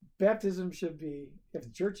 baptism should be, if the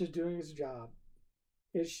church is doing its job,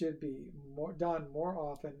 it should be done more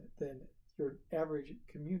often than your average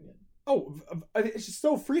communion. Oh, it's just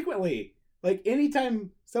so frequently. Like anytime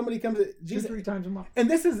somebody comes to Jesus, 2-3 times a month. And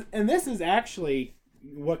this is actually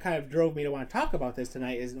what kind of drove me to want to talk about this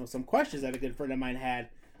tonight. Is some questions that a good friend of mine had.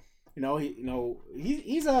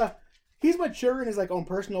 He's mature in his own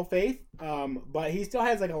personal faith, but he still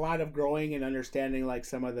has a lot of growing and understanding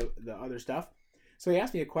some of the other stuff. So he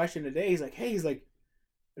asked me a question today. He's like, hey,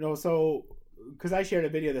 so because I shared a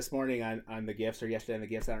video this morning on the gifts, or yesterday on the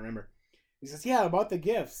gifts, I don't remember. He says, yeah, about the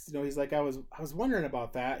gifts. He's like, I was wondering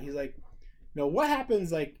about that. He's like, what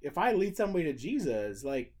happens if I lead somebody to Jesus?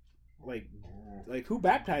 Like who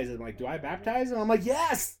baptizes them? Do I baptize them? I'm like,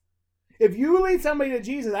 yes. If you lead somebody to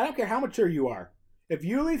Jesus, I don't care how mature you are. If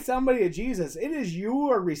you lead somebody to Jesus, it is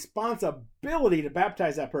your responsibility to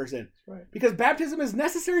baptize that person. Right. Because baptism is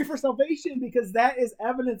necessary for salvation, because that is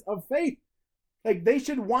evidence of faith. They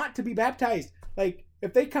should want to be baptized.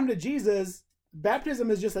 If they come to Jesus,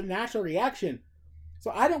 baptism is just a natural reaction.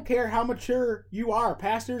 So I don't care how mature you are.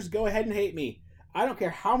 Pastors, go ahead and hate me. I don't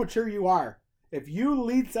care how mature you are. If you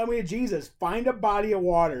lead somebody to Jesus, find a body of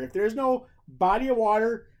water. If there's no body of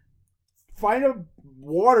water, find a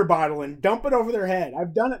water bottle and dump it over their head.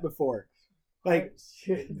 I've done it before.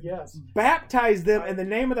 Yes. Baptize them in the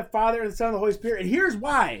name of the Father and the Son and the Holy Spirit. And here's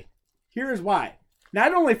why.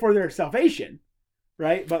 Not only for their salvation,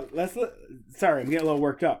 right? But sorry, I'm getting a little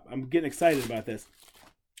worked up. I'm getting excited about this.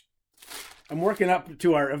 I'm working up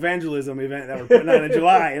to our evangelism event that we're putting on in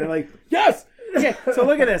July. And I'm like, yes! Okay, so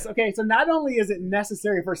look at this. Okay, so not only is it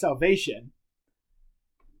necessary for salvation,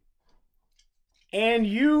 and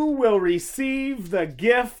you will receive the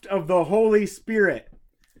gift of the Holy Spirit.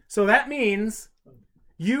 So that means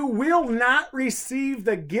you will not receive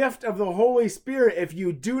the gift of the Holy Spirit if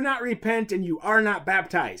you do not repent and you are not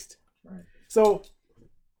baptized. Right. So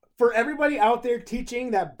for everybody out there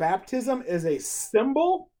teaching that baptism is a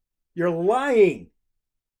symbol, you're lying.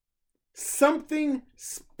 Something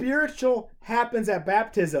spiritual happens at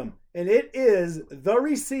baptism, and it is the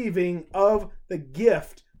receiving of the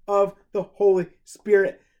gift of the Holy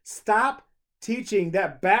Spirit. Stop teaching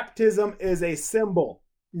that baptism is a symbol.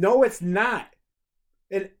 No, it's not.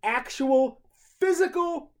 An actual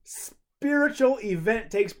physical spiritual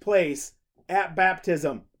event takes place at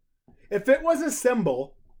baptism. If it was a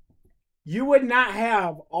symbol, you would not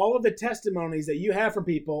have all of the testimonies that you have from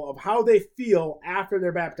people of how they feel after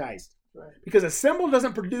they're baptized. Right. Because a symbol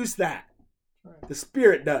doesn't produce that. Right. The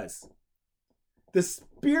Spirit does. The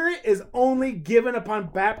Spirit is only given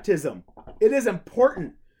upon baptism. It is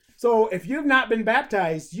important. So if you've not been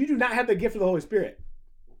baptized, you do not have the gift of the Holy Spirit.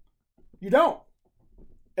 You don't.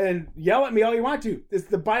 And yell at me all you want to.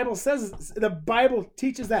 The Bible says, the Bible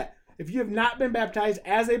teaches that. If you have not been baptized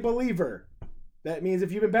as a believer, that means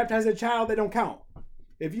if you've been baptized as a child, they don't count.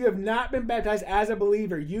 If you have not been baptized as a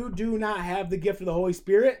believer, you do not have the gift of the Holy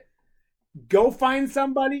Spirit. Go find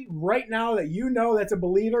somebody right now that you know that's a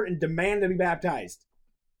believer and demand to be baptized.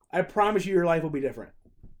 I promise you your life will be different.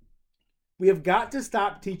 We have got to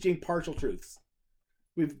stop teaching partial truths.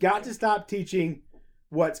 We've got to stop teaching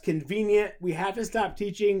what's convenient. We have to stop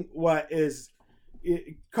teaching what is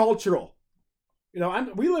cultural. You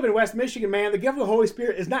know, we live in West Michigan, man. The gift of the Holy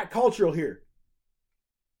Spirit is not cultural here.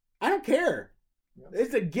 I don't care.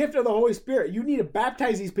 It's the gift of the Holy Spirit. You need to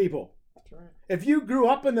baptize these people. That's right. If you grew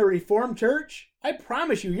up in the Reformed Church, I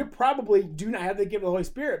promise you probably do not have the gift of the Holy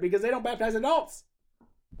Spirit because they don't baptize adults.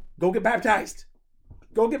 Go get baptized.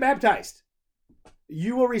 Go get baptized.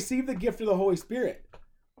 You will receive the gift of the Holy Spirit.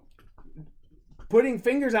 Putting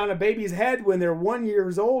fingers on a baby's head when they're 1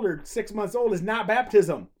 year old or 6 months old is not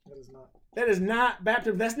baptism. That is not. That is not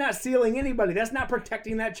baptism. That's not sealing anybody. That's not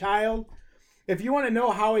protecting that child. If you want to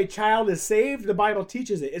know how a child is saved, the Bible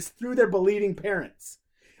teaches it. It's through their believing parents.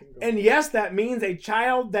 And yes, that means a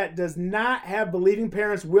child that does not have believing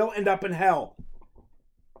parents will end up in hell.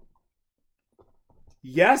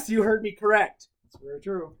 Yes, you heard me correct. That's very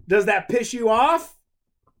true. Does that piss you off?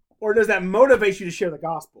 Or does that motivate you to share the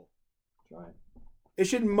gospel? That's right. It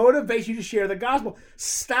should motivate you to share the gospel.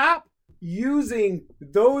 Stop using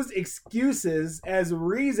those excuses as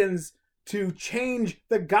reasons to change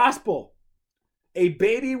the gospel. A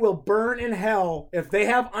baby will burn in hell if they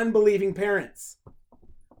have unbelieving parents.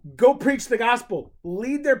 Go preach the gospel.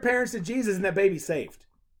 Lead their parents to Jesus and that baby's saved.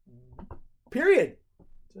 Period.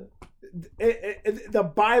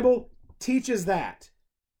 The Bible teaches that.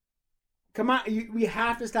 Come on, we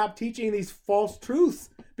have to stop teaching these false truths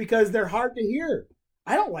because they're hard to hear.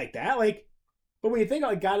 I don't like that. But when you think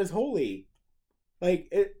like God is holy,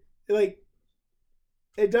 it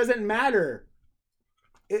doesn't matter.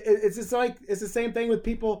 It's just like it's the same thing with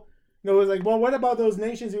people. You know, it's like, well, what about those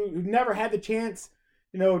nations who never had the chance,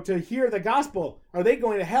 to hear the gospel? Are they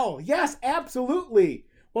going to hell? Yes, absolutely.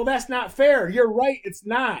 Well, that's not fair. You're right. It's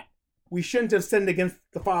not. We shouldn't have sinned against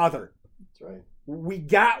the Father. That's right. We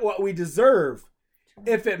got what we deserve.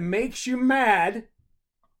 If it makes you mad,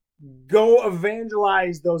 go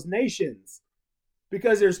evangelize those nations.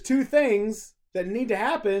 Because there's two things that need to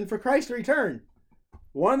happen for Christ to return.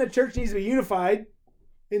 One, the church needs to be unified.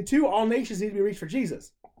 And two, all nations need to be reached for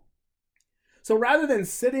Jesus. So rather than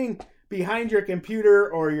sitting behind your computer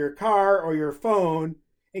or your car or your phone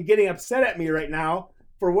and getting upset at me right now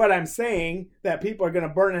for what I'm saying, that people are going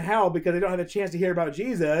to burn in hell because they don't have the chance to hear about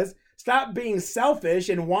Jesus, stop being selfish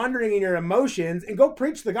and wandering in your emotions and go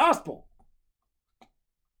preach the gospel.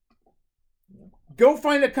 Go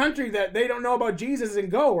find a country that they don't know about Jesus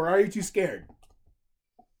and go, or are you too scared?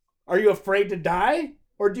 Are you afraid to die,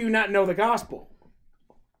 or do you not know the gospel?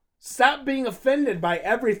 Stop being offended by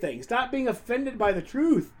everything. Stop being offended by the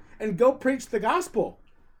truth and go preach the gospel.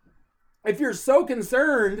 If you're so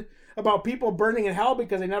concerned about people burning in hell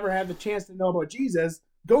because they never had the chance to know about Jesus,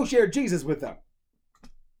 go share Jesus with them.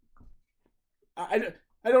 I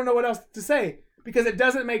don't know what else to say because it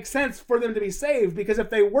doesn't make sense for them to be saved, because if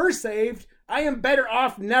they were saved, I am better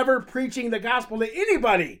off never preaching the gospel to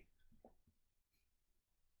anybody,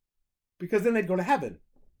 because then they'd go to heaven.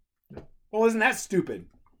 Well, isn't that stupid?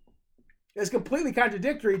 It's completely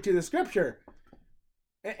contradictory to the scripture.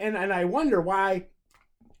 And I wonder why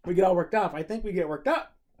we get all worked up. I think we get worked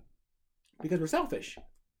up because we're selfish.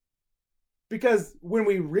 Because when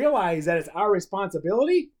we realize that it's our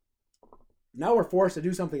responsibility, now we're forced to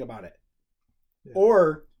do something about it. Yeah.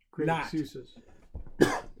 Or create not. Excuses.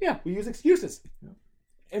 Yeah, we use excuses. Yeah.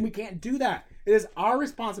 And we can't do that. It is our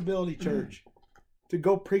responsibility, church, to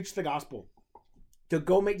go preach the gospel. To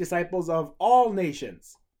go make disciples of all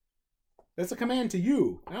nations. That's a command to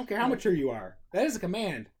you. I don't care how mature you are. That is a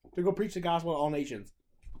command to go preach the gospel to all nations.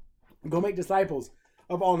 Go make disciples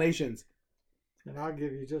of all nations. And I'll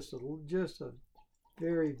give you just a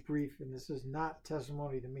very brief, and this is not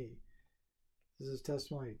testimony to me. This is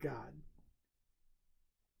testimony of God.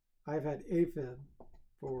 I've had AFib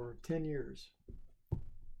for 10 years.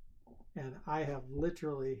 And I have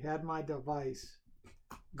literally had my device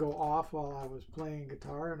go off while I was playing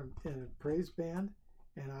guitar in a praise band,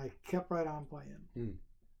 and I kept right on playing.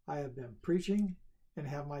 I have been preaching and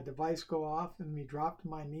have my device go off and me drop to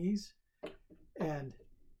my knees and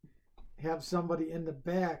have somebody in the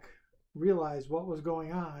back realize what was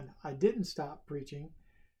going on. I didn't stop preaching.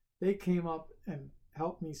 They came up and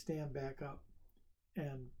helped me stand back up,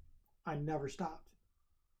 and I never stopped.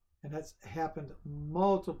 And that's happened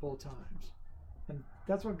multiple times. And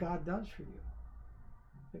that's what God does for you.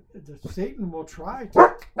 Satan will try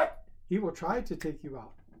to take you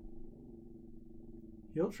out.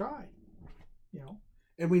 He'll try,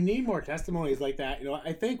 And we need more testimonies like that.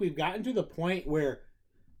 I think we've gotten to the point where,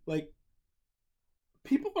 like,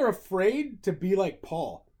 people are afraid to be like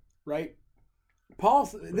Paul, right?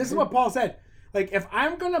 This is what Paul said. Like, if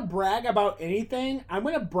I'm going to brag about anything, I'm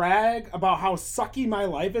going to brag about how sucky my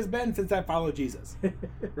life has been since I followed Jesus,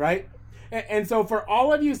 right? And so for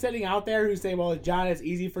all of you sitting out there who say, well, John, it's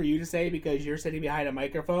easy for you to say because you're sitting behind a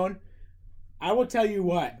microphone, I will tell you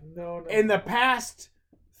what. No. In the past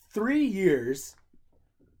 3 years,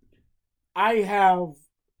 I have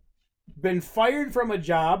been fired from a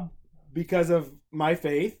job because of my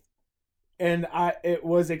faith, and it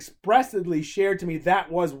was expressly shared to me that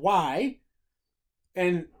was why.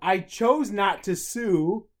 And I chose not to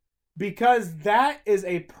sue because that is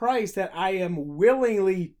a price that I am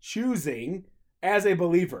willingly choosing as a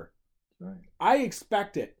believer. Right. I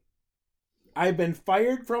expect it. I've been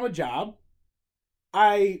fired from a job.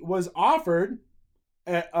 I was offered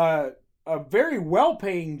a very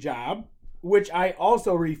well-paying job, which I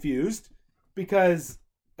also refused because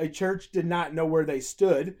a church did not know where they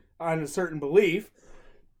stood on a certain belief.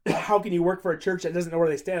 How can you work for a church that doesn't know where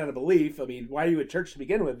they stand on a belief? I mean, why are you a church to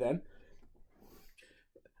begin with then?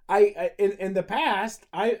 In the past,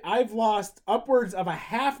 I've lost upwards of a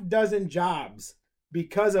half dozen jobs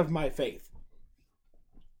because of my faith.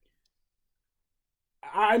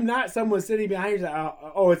 I'm not someone sitting behind you.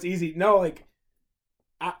 Oh, it's easy. No, like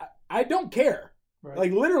I don't care. Right.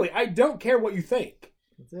 Like literally, I don't care what you think.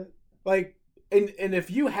 That's it. Like, and if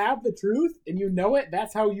you have the truth and you know it,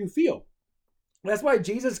 that's how you feel. That's why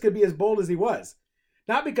Jesus could be as bold as he was,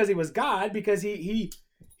 not because he was God, because he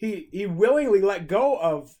willingly let go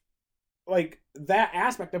of like that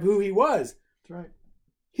aspect of who he was. That's right.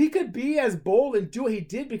 He could be as bold and do what he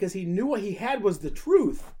did because he knew what he had was the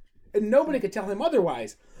truth, and nobody could tell him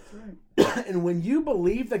otherwise. That's right. And when you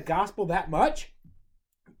believe the gospel that much,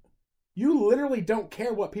 you literally don't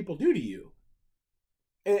care what people do to you.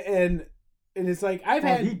 And it's like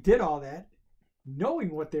he did all that knowing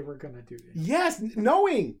what they were going to do to him. Yes,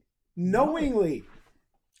 knowingly.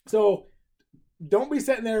 So don't be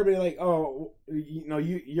sitting there and be like, oh,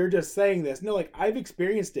 you're just saying this. No, like I've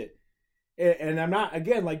experienced it. And I'm not,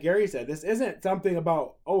 again, like Gary said, this isn't something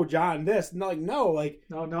about, oh, John, this. No,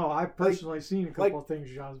 No, I've personally seen a couple of things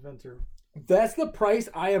John's been through. That's the price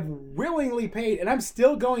I have willingly paid, and I'm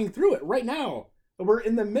still going through it right now. We're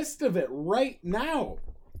in the midst of it right now.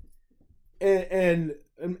 And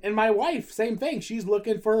my wife, same thing. She's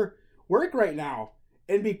looking for work right now.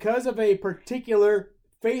 And because of a particular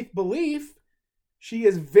faith belief, she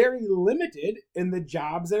is very limited in the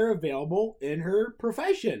jobs that are available in her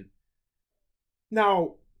profession.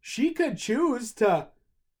 Now, she could choose to,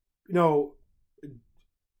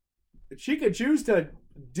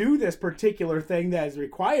 do this particular thing that is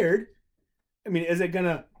required. I mean, is it going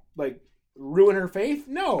to, ruin her faith?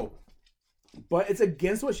 No. But it's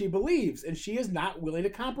against what she believes, and she is not willing to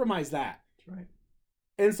compromise that. That's right.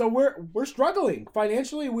 And so we're struggling.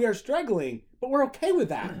 Financially, we are struggling, but we're okay with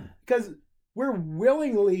that because we're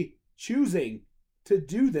willingly choosing to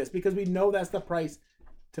do this because we know that's the price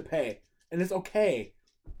to pay. And it's okay.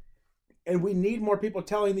 And we need more people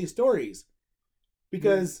telling these stories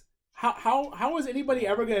because how is anybody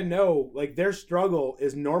ever going to know their struggle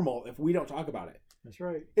is normal if we don't talk about it? That's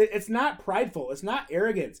right. It's not prideful. It's not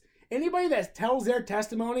arrogance. Anybody that tells their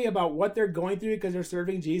testimony about what they're going through because they're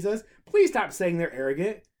serving Jesus, please stop saying they're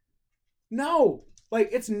arrogant. No,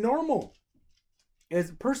 it's normal.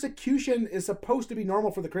 Persecution is supposed to be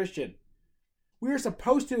normal for the Christian. We are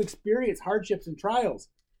supposed to experience hardships and trials.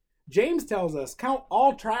 James tells us, count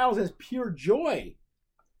all trials as pure joy.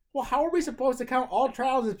 Well, how are we supposed to count all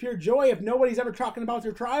trials as pure joy if nobody's ever talking about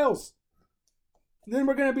their trials? Then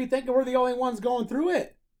we're going to be thinking we're the only ones going through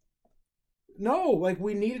it. No,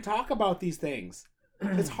 we need to talk about these things.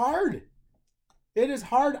 It's hard. It is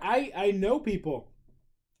hard. I know people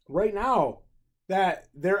right now that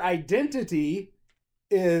their identity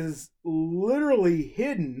is literally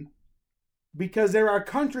hidden because there are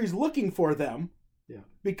countries looking for them. Yeah.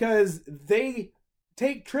 Because they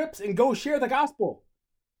take trips and go share the gospel.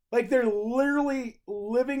 Like they're literally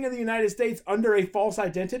living in the United States under a false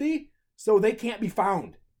identity, so they can't be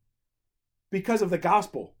found because of the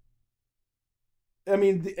gospel. I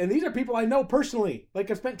mean, and these are people I know personally.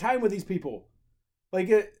 Like I've spent time with these people. Like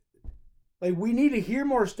we need to hear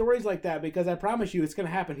more stories like that because I promise you it's going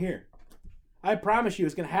to happen here. I promise you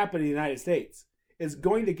it's going to happen in the United States. It's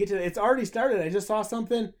going to get to, it's already started. I just saw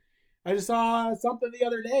something the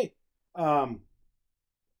other day.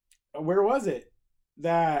 Where was it?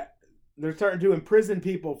 That they're starting to imprison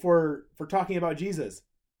people for talking about Jesus.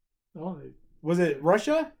 Oh, was it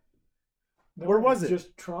Russia? No, where was it?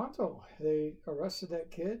 Just Toronto. They arrested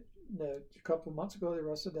that kid. A couple of months ago, they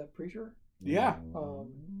arrested that preacher. Yeah.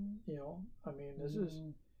 I mean, this is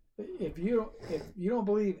if you don't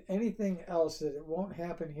believe anything else that it won't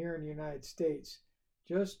happen here in the United States,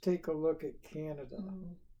 just take a look at Canada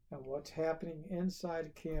and what's happening inside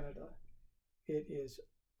of Canada. It is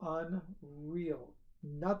unreal.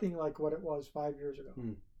 Nothing like what it was 5 years ago.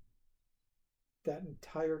 That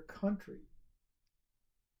entire country.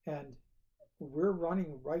 And we're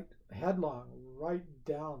running headlong right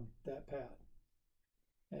down that path.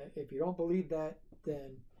 If you don't believe that,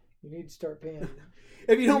 then you need to start paying.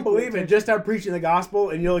 If you don't believe it, just start preaching the gospel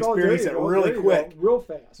and you'll experience it really quick. Real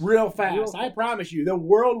fast. Real fast. I promise you, the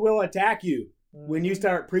world will attack you when you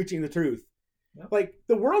start preaching the truth. Yep. Like,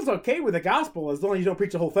 the world's okay with the gospel as long as you don't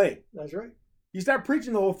preach the whole thing. That's right. You start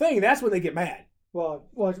preaching the whole thing, that's when they get mad. Well,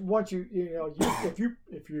 once if you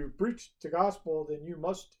preach the gospel, then you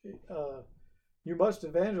must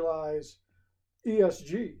evangelize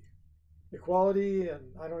ESG, equality,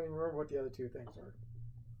 and I don't even remember what the other two things are.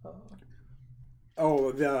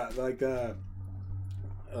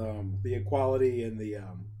 The equality and the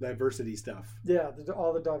diversity stuff. Yeah,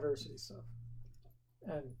 all the diversity stuff,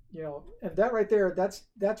 and and that right there,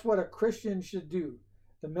 that's what a Christian should do.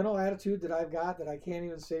 The mental attitude that I've got that I can't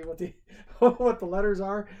even say what the what the letters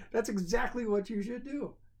are, that's exactly what you should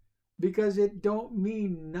do. Because it don't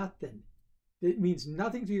mean nothing. It means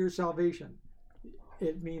nothing to your salvation.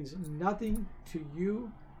 It means nothing to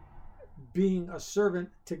you being a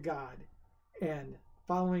servant to God and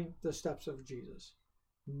following the steps of Jesus.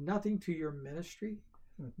 Nothing to your ministry.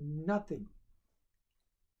 Nothing.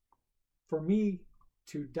 For me,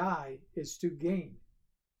 to die is to gain.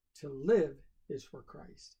 To live is for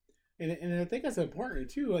Christ. And I think that's important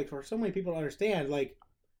too, like for so many people to understand, like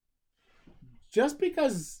just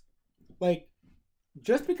because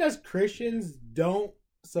Christians don't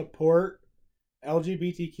support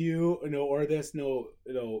LGBTQ, or this,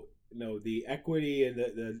 the equity and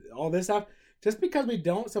the all this stuff, just because we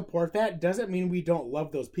don't support that doesn't mean we don't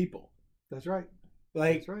love those people. That's right.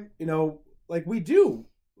 Like, that's right. Like we do,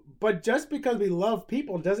 but just because we love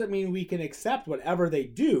people doesn't mean we can accept whatever they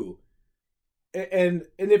do. And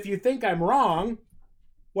if you think I'm wrong,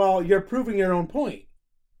 well, you're proving your own point.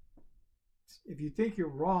 If you think you're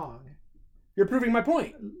wrong, you're proving my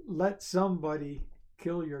point. Let somebody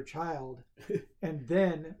kill your child, and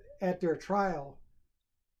then at their trial,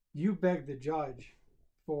 you beg the judge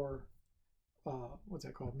for what's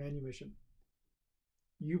that called? Manumission.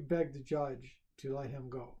 You beg the judge to let him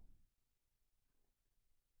go.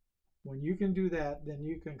 When you can do that, then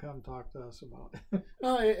you can come talk to us about it.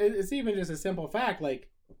 Well, it's even just a simple fact. Like,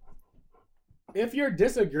 if you're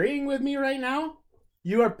disagreeing with me right now,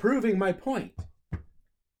 you are proving my point.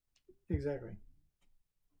 Exactly.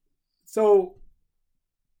 So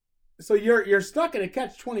you're stuck in a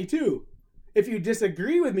catch-22. If you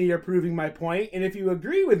disagree with me, you're proving my point, and if you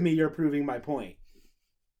agree with me, you're proving my point.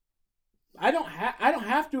 I don't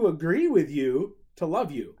have to agree with you to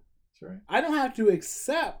love you. That's right. I don't have to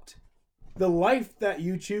accept the life that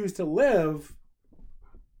you choose to live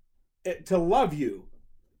to love you.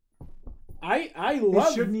 I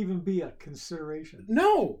love. It shouldn't even be a consideration.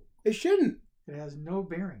 No, it shouldn't. It has no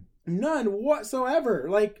bearing. None whatsoever.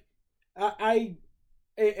 Like I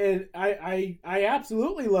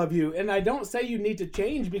absolutely love you, and I don't say you need to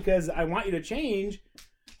change because I want you to change.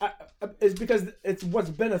 It's because it's what's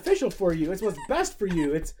beneficial for you. It's what's best for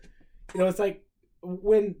you. It's it's like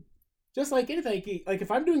when. Just like anything, like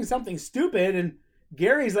if I'm doing something stupid and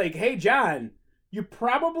Gary's like, "Hey, John, you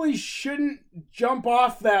probably shouldn't jump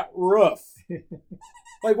off that roof."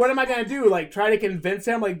 Like, what am I going to do? Like, try to convince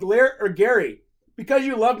him? Like, Gary, because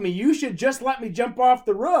you love me, you should just let me jump off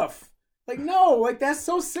the roof. Like, no, like, that's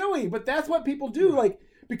so silly. But that's what people do. Like,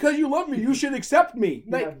 because you love me, you should accept me.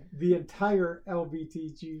 Like, yeah, the entire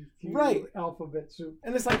LBTQ right. alphabet soup.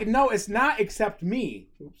 And it's like, no, it's not accept me.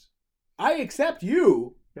 Oops. I accept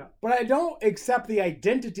you, Yeah. but I don't accept the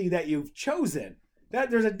identity that you've chosen.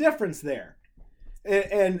 There's a difference there.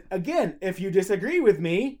 And again, if you disagree with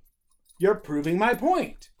me, you're proving my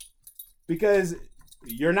point. Because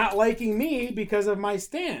you're not liking me because of my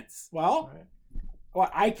stance. Well,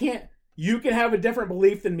 I can't. You can have a different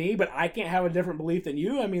belief than me, but I can't have a different belief than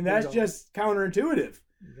you. I mean, that's just counterintuitive,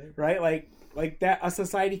 right? Like that. A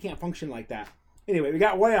society can't function like that. Anyway, we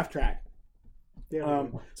got way off track. Yeah.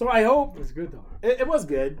 So I hope it was good though. It was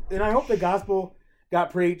good, and I hope the gospel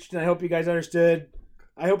got preached, and I hope you guys understood.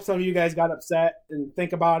 I hope some of you guys got upset and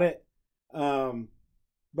think about it.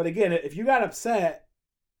 But again, if you got upset,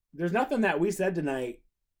 there's nothing that we said tonight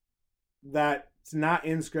that's not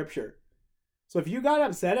in Scripture. So if you got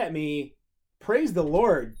upset at me, praise the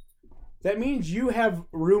Lord. That means you have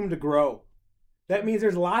room to grow. That means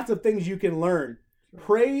there's lots of things you can learn. Right.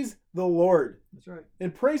 Praise the Lord. That's right.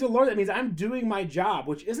 And praise the Lord, that means I'm doing my job,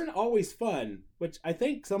 which isn't always fun, which I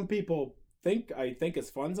think some people think is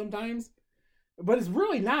fun sometimes. But it's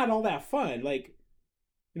really not all that fun. Like,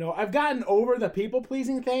 I've gotten over the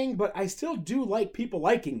people-pleasing thing, but I still do like people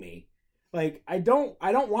liking me. Like, I don't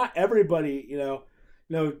want everybody, I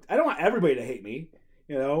don't want everybody to hate me,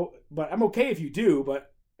 but I'm okay if you do,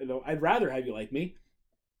 but, I'd rather have you like me.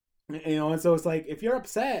 And so it's like, if you're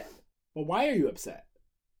upset, well, why are you upset?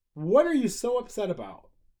 What are you so upset about?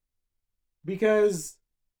 Because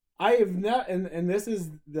I have not, and this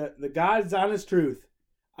is the God's honest truth,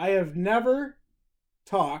 I have never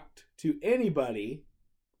talked to anybody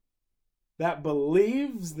that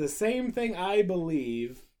believes the same thing I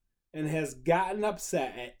believe and has gotten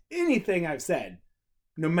upset at anything I've said,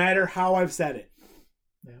 no matter how I've said it.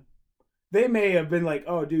 Yeah. They may have been like,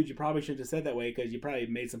 oh, dude, you probably shouldn't have said that way because you probably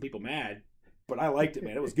made some people mad. But I liked it,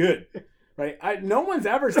 man. It was good. Right? No one's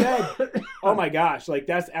ever said, oh, my gosh, like,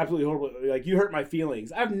 that's absolutely horrible. Like, you hurt my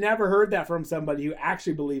feelings. I've never heard that from somebody who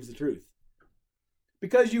actually believes the truth.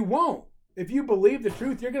 Because you won't. If you believe the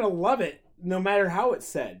truth, you're going to love it no matter how it's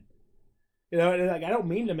said. Like, I don't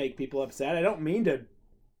mean to make people upset. I don't mean to,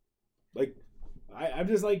 like, I'm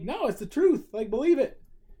just like, no, it's the truth. Like, believe it.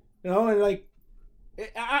 And like,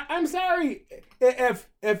 I'm sorry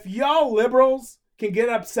if y'all liberals can get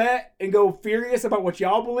upset and go furious about what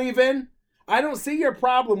y'all believe in. I don't see your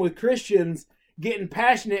problem with Christians getting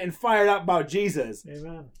passionate and fired up about Jesus.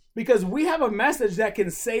 Amen. Because we have a message that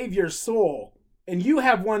can save your soul, and you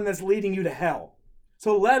have one that's leading you to hell.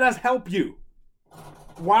 So let us help you.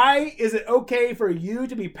 Why is it okay for you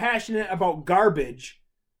to be passionate about garbage,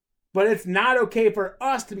 but it's not okay for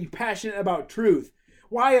us to be passionate about truth?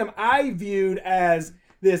 Why am I viewed as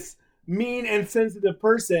this mean and sensitive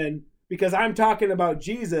person because I'm talking about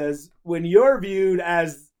Jesus when you're viewed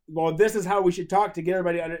as, well, this is how we should talk to get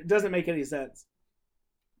everybody under? It doesn't make any sense.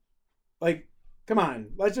 Like, come on.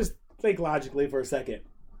 Let's just think logically for a second.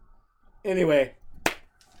 Anyway,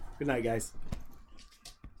 good night, guys.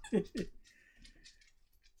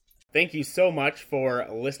 Thank you so much for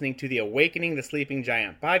listening to the Awakening the Sleeping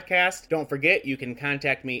Giant podcast. Don't forget, you can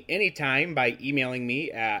contact me anytime by emailing me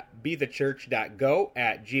at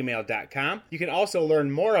bethechurch.go@gmail.com. You can also learn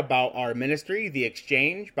more about our ministry, The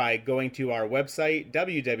Exchange, by going to our website,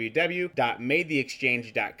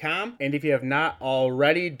 www.madetheexchange.com. And if you have not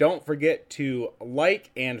already, don't forget to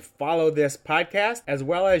like and follow this podcast, as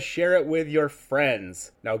well as share it with your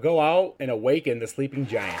friends. Now go out and awaken the sleeping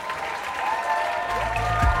giant.